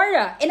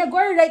Agora. And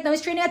Agora right now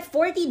is trading at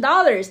 $40.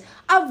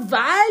 A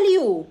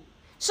value.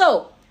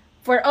 So,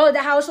 for all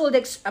the household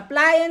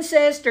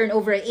appliances,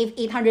 turnover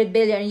 800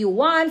 billion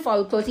yuan,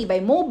 followed closely by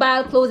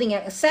mobile, clothing,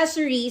 and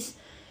accessories.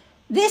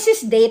 This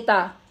is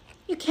data.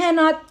 You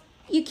cannot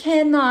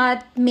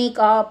make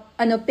up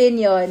an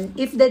opinion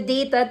if the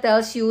data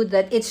tells you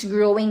that it's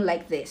growing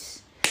like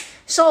this.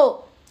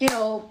 So,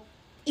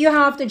 you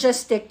have to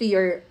just stick to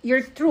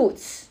your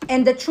truths.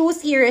 And the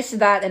truth here is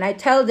that, and I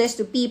tell this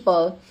to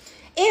people,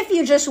 if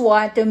you just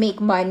want to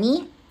make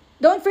money,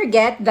 don't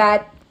forget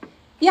that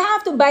you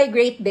have to buy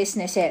great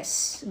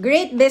businesses.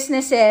 Great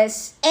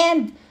businesses.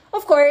 And,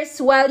 of course,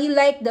 while you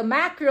like the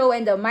macro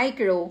and the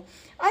micro,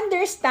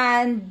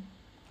 understand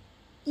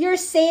your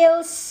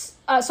sales...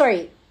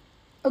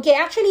 Okay,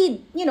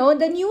 actually,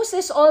 the news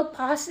is all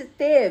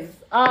positive.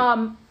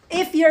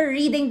 If you're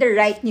reading the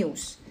right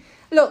news.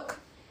 Look,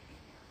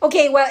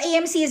 okay, well,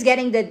 AMC is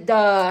getting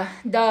the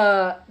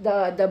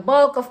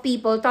bulk of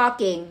people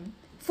talking.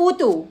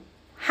 Futu,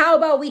 how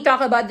about we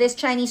talk about this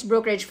Chinese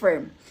brokerage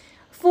firm?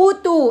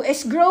 Futu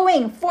is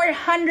growing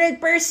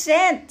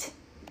 400%.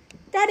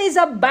 That is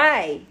a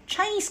buy.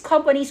 Chinese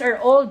companies are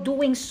all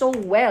doing so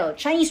well.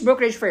 Chinese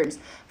brokerage firms,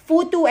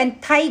 Futu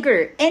and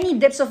Tiger, any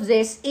dips of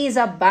this is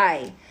a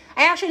buy.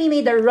 I actually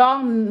made the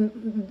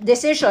wrong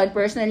decision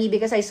personally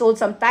because I sold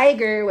some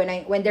Tiger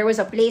when there was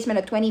a placement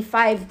at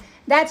 25.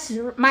 That's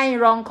my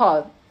wrong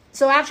call.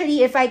 So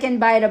actually, if I can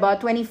buy it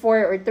about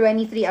 24 or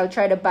 23, I'll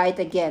try to buy it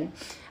again.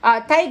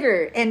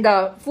 Tiger and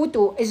the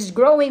Futu is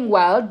growing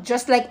well,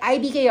 just like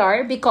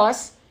IBKR,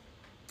 because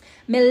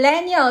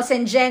millennials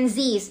and Gen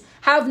Zs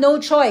have no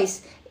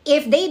choice.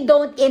 If they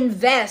don't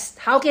invest,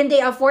 how can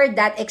they afford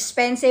that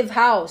expensive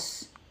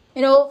house?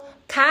 You know,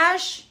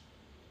 cash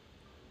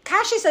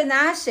is an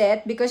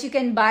asset because you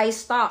can buy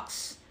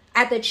stocks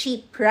at a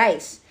cheap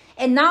price.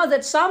 And now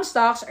that some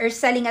stocks are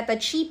selling at a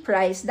cheap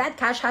price, that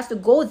cash has to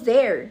go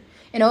there.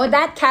 You know,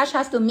 that cash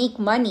has to make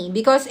money,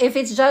 because if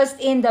it's just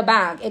in the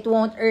bank, it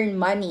won't earn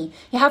money.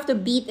 You have to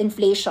beat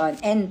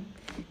inflation, and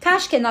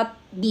cash cannot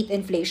beat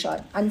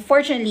inflation.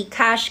 Unfortunately,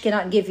 cash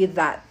cannot give you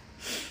that.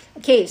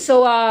 Okay,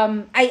 so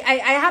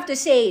I have to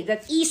say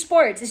that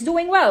esports is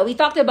doing well. We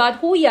talked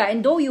about Huya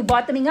and Douyu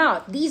bottoming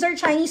out. These are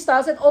Chinese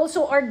stocks that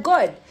also are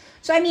good.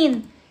 So I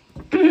mean,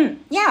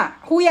 yeah,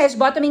 Huya is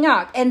bottoming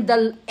out, and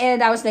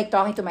I was like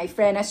talking to my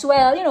friend as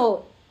well. You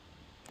know,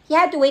 he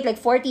had to wait like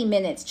 40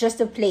 minutes just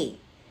to play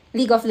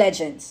League of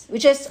Legends,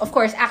 which is of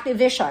course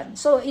Activision.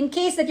 So in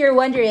case that you're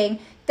wondering,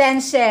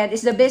 Tencent,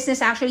 is the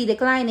business actually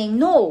declining?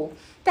 No.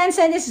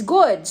 Tencent is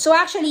good. So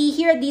actually,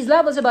 here at these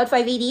levels, about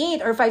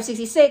 588 or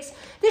 566,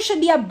 this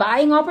should be a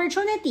buying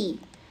opportunity.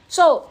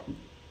 So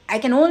I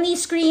can only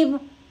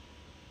scream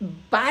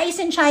buys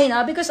in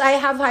China because I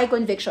have high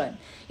conviction.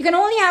 You can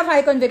only have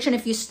high conviction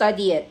if you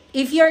study it.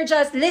 If you're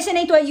just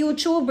listening to a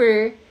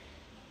YouTuber,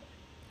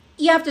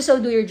 you have to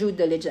still do your due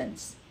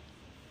diligence.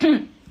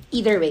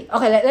 Either way.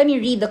 Okay, let me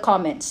read the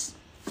comments.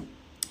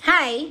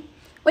 Hi,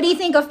 what do you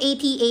think of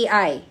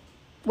ATAI?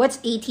 What's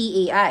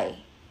ATAI?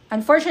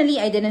 Unfortunately,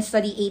 I didn't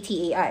study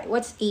ATAI.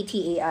 What's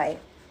ATAI?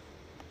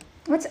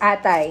 What's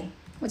ATAI?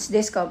 What's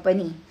this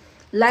company?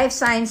 Life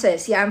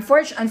Sciences. Yeah,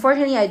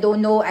 unfortunately, I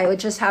don't know. I would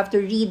just have to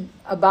read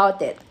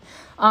about it.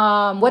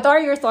 What are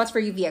your thoughts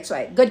for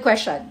UVXY? Good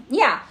question.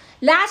 Yeah,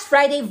 last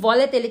Friday,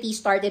 volatility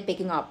started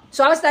picking up.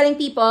 So I was telling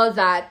people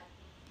that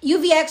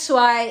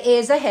UVXY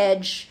is a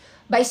hedge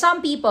by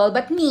some people,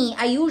 but me,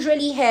 I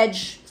usually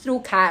hedge through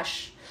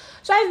cash.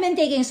 So I've been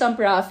taking some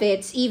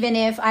profits even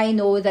if I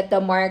know that the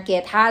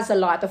market has a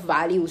lot of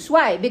values.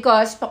 Why?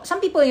 Because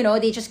some people, you know,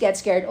 they just get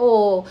scared.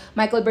 Oh,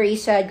 Michael Burry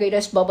said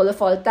greatest bubble of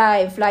all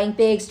time, Flying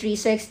Pigs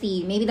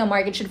 360, maybe the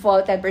market should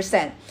fall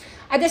 10%.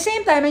 At the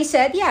same time, I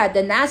said, yeah,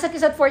 the Nasdaq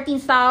is at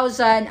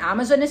 14,000,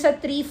 Amazon is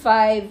at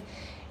 3.5.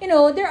 You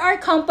know, there are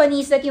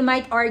companies that you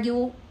might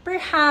argue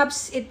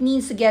perhaps it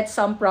needs to get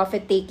some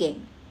profit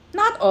taking.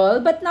 Not all,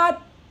 but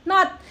not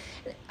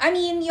I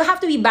mean, you have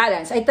to be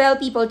balanced. I tell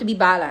people to be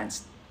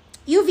balanced.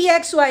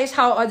 UVXY is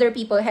how other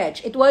people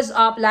hedge. It was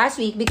up last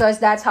week because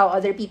that's how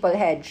other people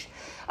hedge.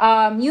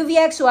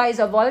 UVXY is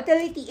a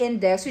volatility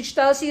index, which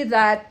tells you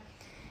that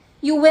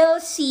you will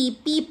see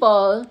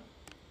people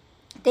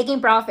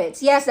taking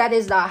profits. Yes, that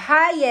is the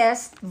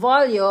highest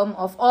volume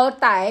of all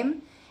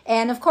time.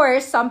 And of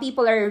course, some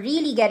people are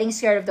really getting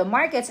scared of the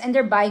markets and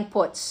they're buying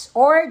puts,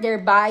 or they're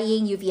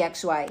buying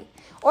UVXY,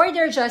 or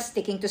they're just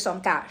sticking to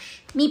some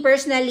cash. Me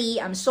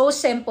personally, I'm so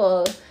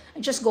simple.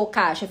 I just go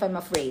cash if I'm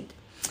afraid.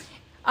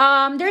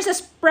 There's a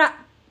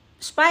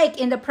spike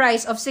in the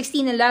price of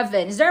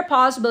 1611. Is there a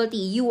possibility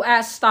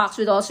US stocks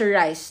would also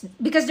rise?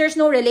 Because there's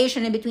no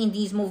relation in between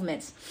these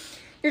movements.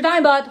 You're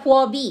talking about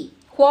Huobi,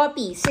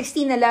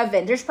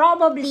 1611. There's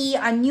probably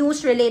a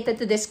news related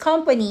to this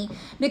company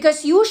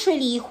because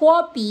usually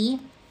Huobi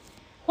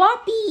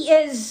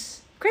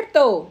is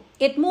crypto.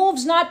 It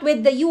moves not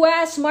with the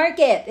US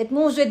market. It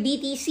moves with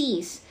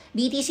BTCs.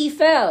 BTC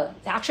fell.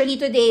 Actually,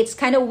 today, it's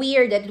kind of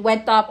weird that it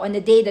went up on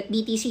the day that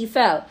BTC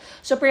fell.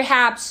 So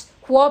perhaps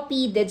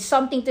Huobi did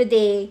something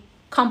today,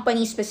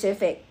 company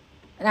specific.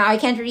 Now, I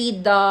can't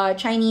read the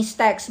Chinese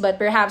text, but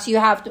perhaps you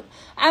have to.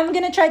 I'm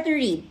going to try to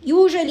read.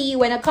 Usually,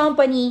 when a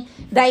company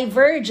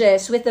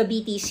diverges with the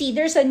BTC,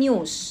 there's a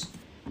news.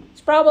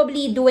 It's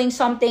probably doing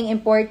something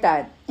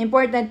important.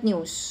 Important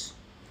news.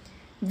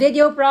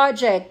 Video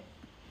project.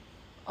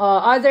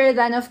 Other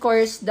than, of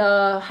course,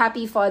 the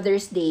Happy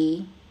Father's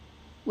Day.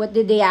 What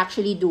did they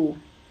actually do?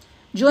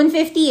 June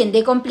 15,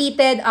 they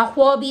completed a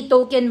Huobi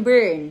token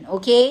burn.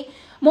 Okay?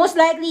 Most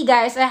likely,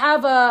 guys,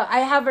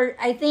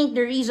 I think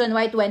the reason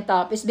why it went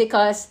up is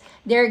because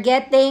they're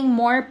getting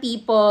more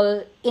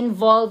people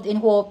involved in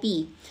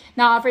Huobi.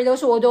 Now, for those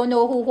who don't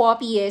know who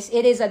Huobi is,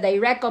 it is a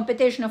direct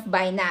competition of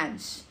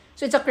Binance.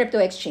 So, it's a crypto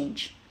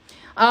exchange.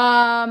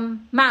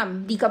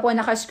 Ma'am, di ka po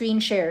naka-screen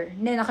share.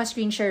 Hindi,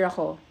 naka-screen share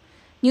ako.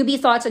 Newbie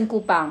thoughts on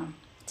Coupang.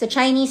 It's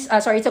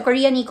a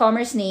Korean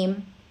e-commerce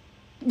name.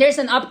 There's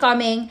an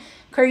upcoming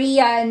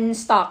Korean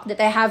stock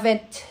that I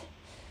haven't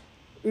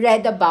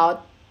read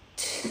about.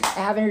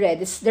 I haven't read.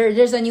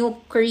 There's a new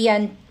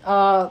Korean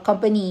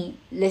company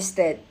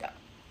listed.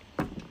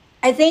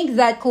 I think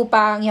that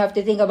Coupang, you have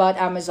to think about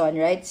Amazon,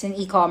 right? It's an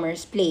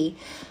e-commerce play.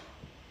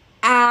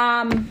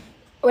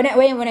 When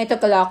I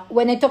took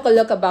a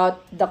look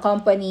about the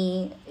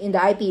company in the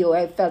IPO,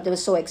 I felt it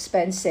was so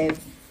expensive.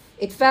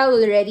 It fell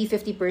already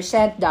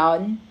 50%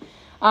 down.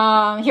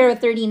 Hero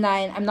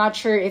 39, I'm not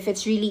sure if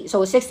it's really,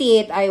 so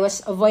 68, I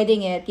was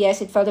avoiding it.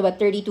 Yes, it felt about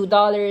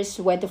 $32,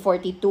 went to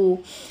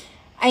 42.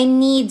 I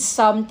need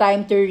some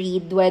time to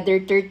read whether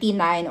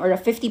 39 or a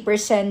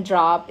 50%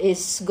 drop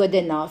is good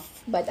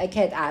enough, but I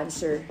can't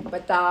answer.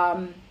 But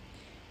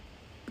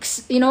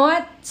you know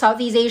what?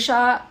 Southeast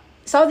Asia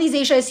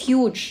is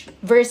huge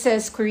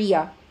versus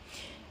Korea.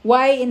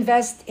 Why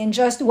invest in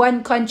just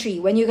one country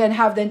when you can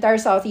have the entire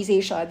Southeast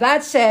Asia?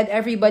 That said,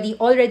 everybody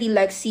already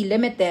likes Sea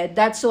Limited.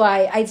 That's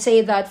why I'd say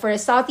that for a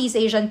Southeast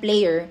Asian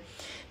player,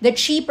 the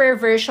cheaper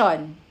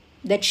version,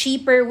 the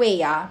cheaper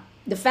way,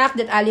 the fact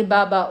that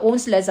Alibaba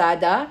owns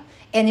Lazada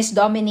and is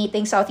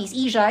dominating Southeast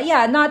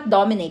Asia, not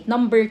dominate,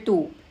 number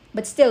 2,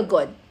 but still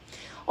good.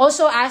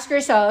 Also, ask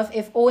yourself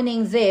if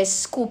owning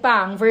this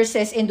Coupang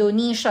versus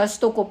Indonesia's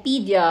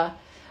Tokopedia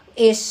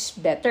is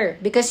better,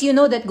 because you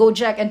know that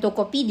Gojek and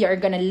Tokopedia are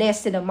gonna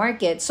list in the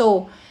market.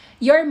 So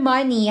your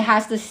money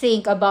has to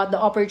think about the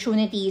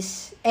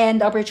opportunities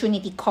and the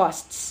opportunity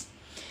costs.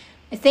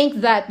 I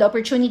think that the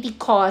opportunity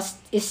cost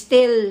is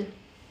still,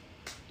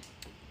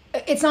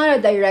 it's not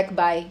a direct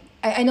buy.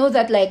 I know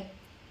that like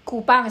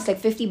Coupang is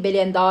like $50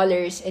 billion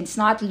and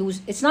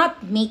it's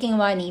not making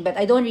money, but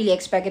I don't really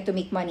expect it to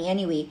make money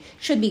anyway. It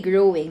should be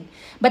growing.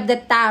 But the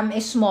TAM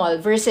is small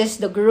versus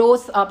the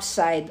growth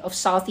upside of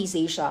Southeast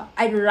Asia.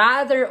 I'd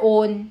rather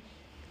own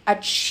a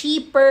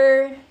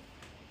cheaper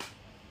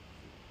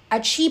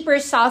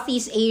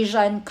Southeast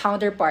Asian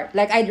counterpart.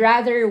 Like I'd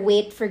rather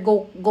wait for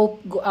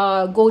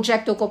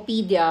Gojek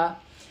Tokopedia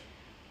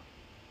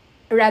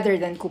rather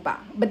than Coupang.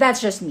 But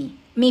that's just me.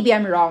 Maybe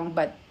I'm wrong,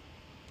 but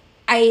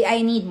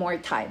I need more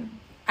time.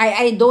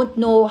 I don't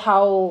know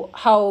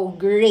how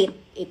great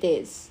it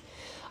is.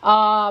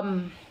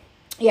 So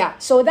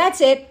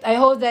that's it. I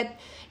hope that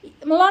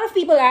a lot of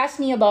people ask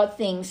me about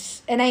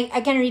things and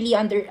I can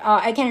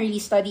really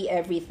study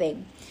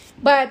everything.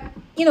 But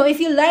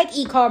if you like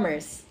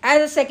e-commerce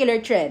as a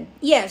secular trend,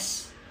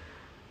 yes.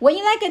 When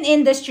you like an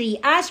industry,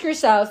 ask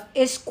yourself,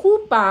 is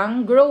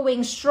Coupang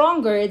growing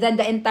stronger than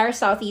the entire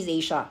Southeast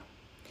Asia?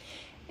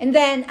 And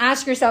then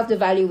ask yourself the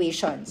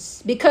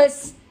valuations,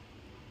 because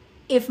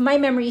if my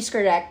memory is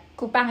correct,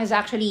 Coupang is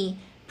actually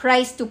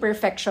priced to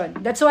perfection.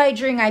 That's why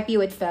during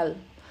IPO it fell.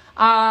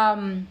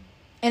 And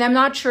I'm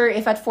not sure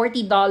if at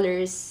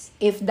 $40,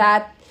 if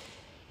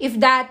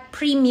that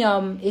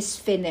premium is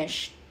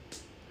finished.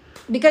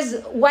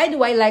 Because why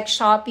do I like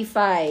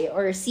Shopify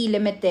or Sea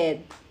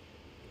Limited,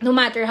 no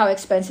matter how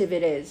expensive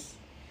it is?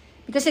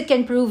 Because it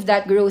can prove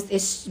that growth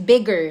is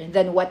bigger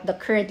than what the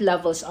current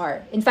levels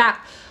are. In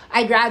fact,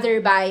 I'd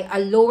rather buy a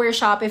lower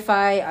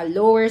Shopify, a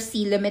lower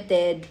Sea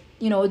Limited.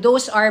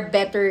 Those are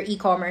better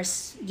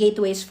e-commerce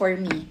gateways for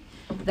me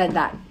than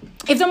that.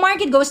 If the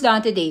market goes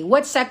down today,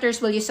 what sectors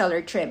will you sell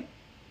or trim?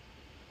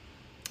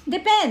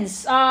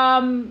 Depends.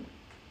 I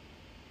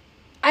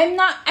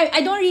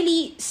don't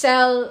really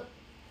sell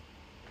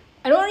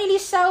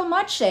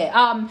much.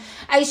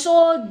 I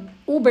sold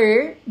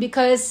Uber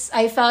because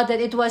I felt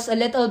that it was a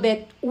little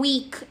bit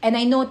weak, and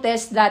I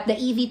noticed that the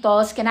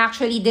eVTOLs can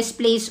actually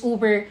displace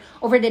Uber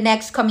over the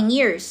next coming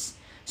years.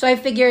 So I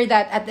figured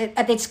that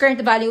at its current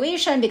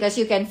valuation, because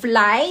you can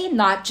fly,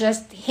 not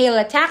just hail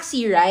a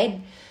taxi ride,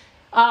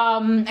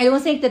 I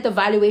don't think that the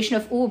valuation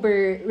of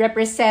Uber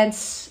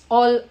represents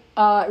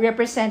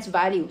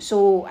value.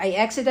 So I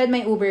exited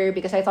my Uber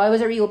because I thought it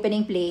was a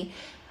reopening play.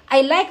 I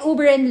like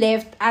Uber and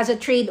Lyft as a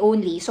trade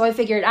only. So I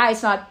figured,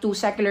 it's not too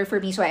secular for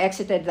me. So I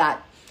exited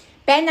that.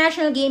 Penn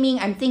National Gaming,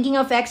 I'm thinking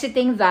of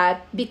exiting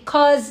that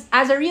because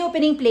as a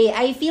reopening play,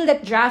 I feel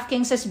that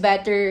DraftKings is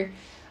better.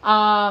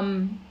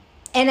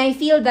 And I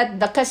feel that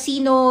the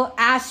casino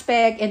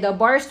aspect and the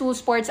Barstool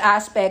Sports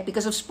aspect,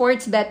 because of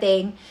sports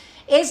betting,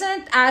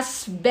 isn't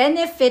as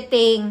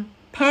benefiting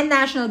Penn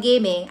National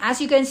Gaming.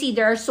 As you can see,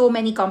 there are so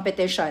many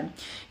competition.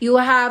 You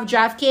have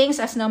DraftKings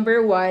as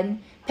number 1.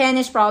 Penn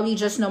is probably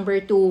just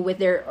number 2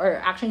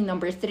 or actually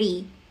number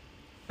 3.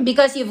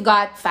 Because you've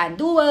got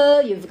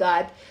FanDuel, you've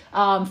got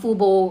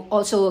Fubo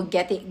also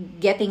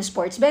getting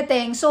sports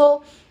betting.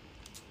 So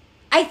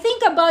I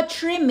think about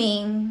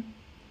trimming,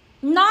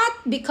 not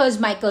because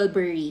Michael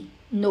Burry.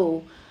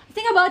 No. I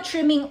think about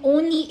trimming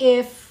only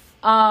if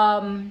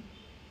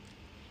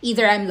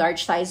either I'm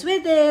large size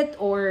with it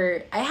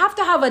or I have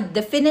to have a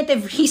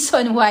definitive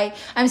reason why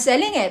I'm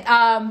selling it.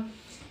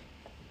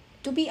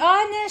 To be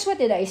honest, what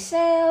did I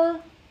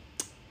sell?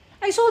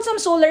 I sold some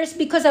Solars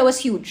because I was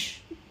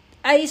huge.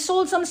 I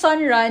sold some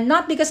Sunrun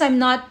not because I'm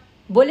not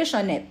bullish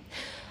on it.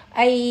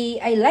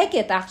 I like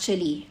it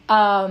actually.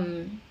 I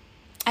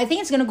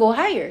think it's gonna go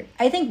higher.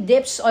 I think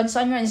dips on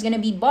Sunrun is gonna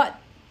be bought.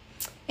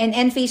 And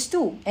Enphase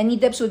too. Any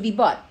dips would be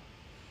bought.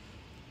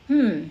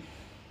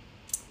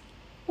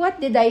 What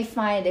did I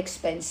find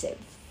expensive?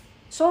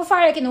 So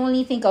far, I can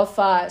only think of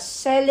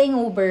selling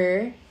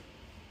Uber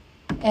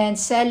and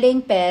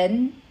selling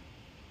Penn.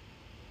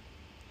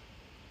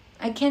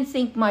 I can't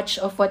think much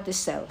of what to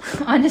sell,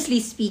 honestly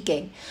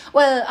speaking.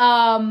 Well,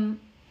 I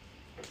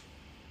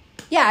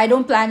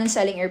don't plan on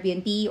selling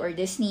Airbnb or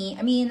Disney.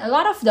 I mean, a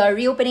lot of the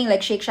reopening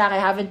like Shake Shack, I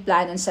haven't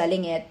planned on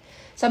selling it.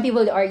 Some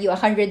people would argue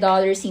 $100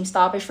 seems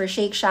toppish for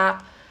Shake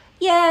Shack.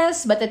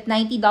 Yes, but at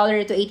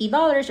 $90 to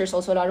 $80, there's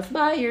also a lot of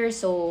buyers,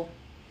 so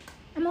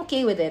I'm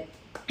okay with it.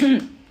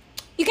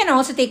 You can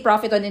also take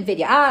profit on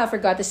NVIDIA. I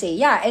forgot to say,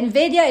 yeah,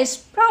 NVIDIA is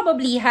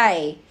probably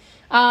high.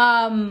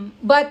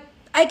 But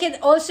I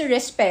can also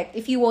respect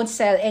if you won't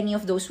sell any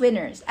of those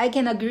winners. I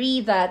can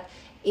agree that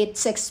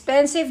it's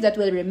expensive, that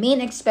will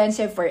remain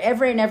expensive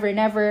forever and ever and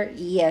ever.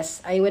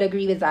 Yes, I would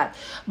agree with that.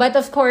 But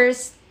of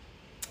course,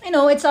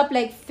 it's up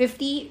like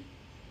 50.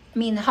 I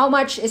mean, how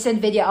much is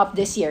NVIDIA up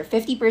this year?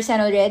 50%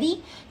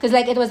 already? Because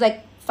it was like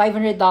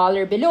 $500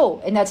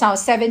 below, and that's now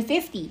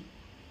 $750.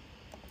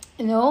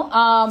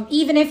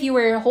 Even if you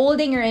were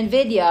holding your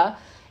NVIDIA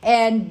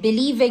and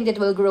believing that it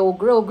will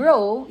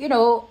grow,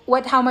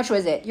 how much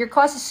was it? Your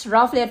cost is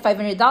roughly at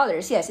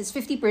 $500. Yes, it's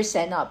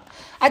 50% up.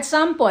 At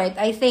some point,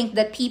 I think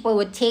that people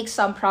would take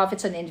some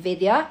profits on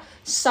NVIDIA.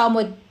 Some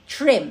would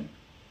trim.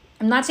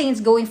 I'm not saying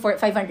it's going for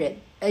 500.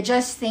 I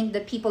just think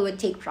that people would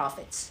take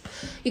profits.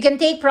 You can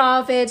take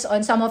profits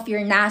on some of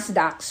your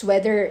NASDAQs,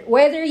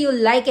 whether you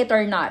like it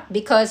or not.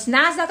 Because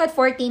NASDAQ at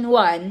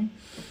 14.1,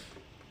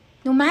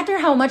 no matter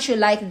how much you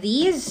like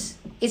these,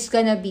 it's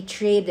gonna be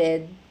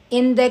traded.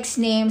 Index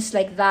names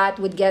like that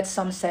would get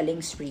some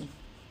selling spree.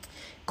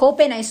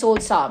 Copen, I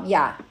sold some.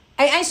 Yeah.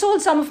 I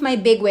sold some of my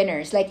big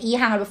winners, like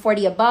EHang at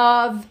 40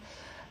 above.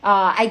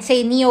 I'd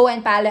say Neo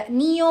and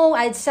Neo,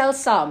 I'd sell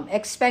some.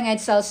 Xpeng, I'd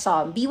sell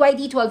some.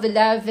 BYD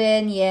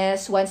 1211,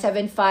 yes,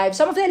 175.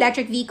 Some of the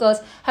electric vehicles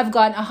have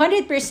gone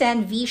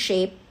 100%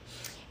 V-shape.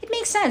 It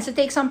makes sense to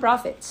take some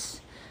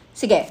profits.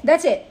 Sige,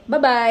 that's it.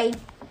 Bye-bye.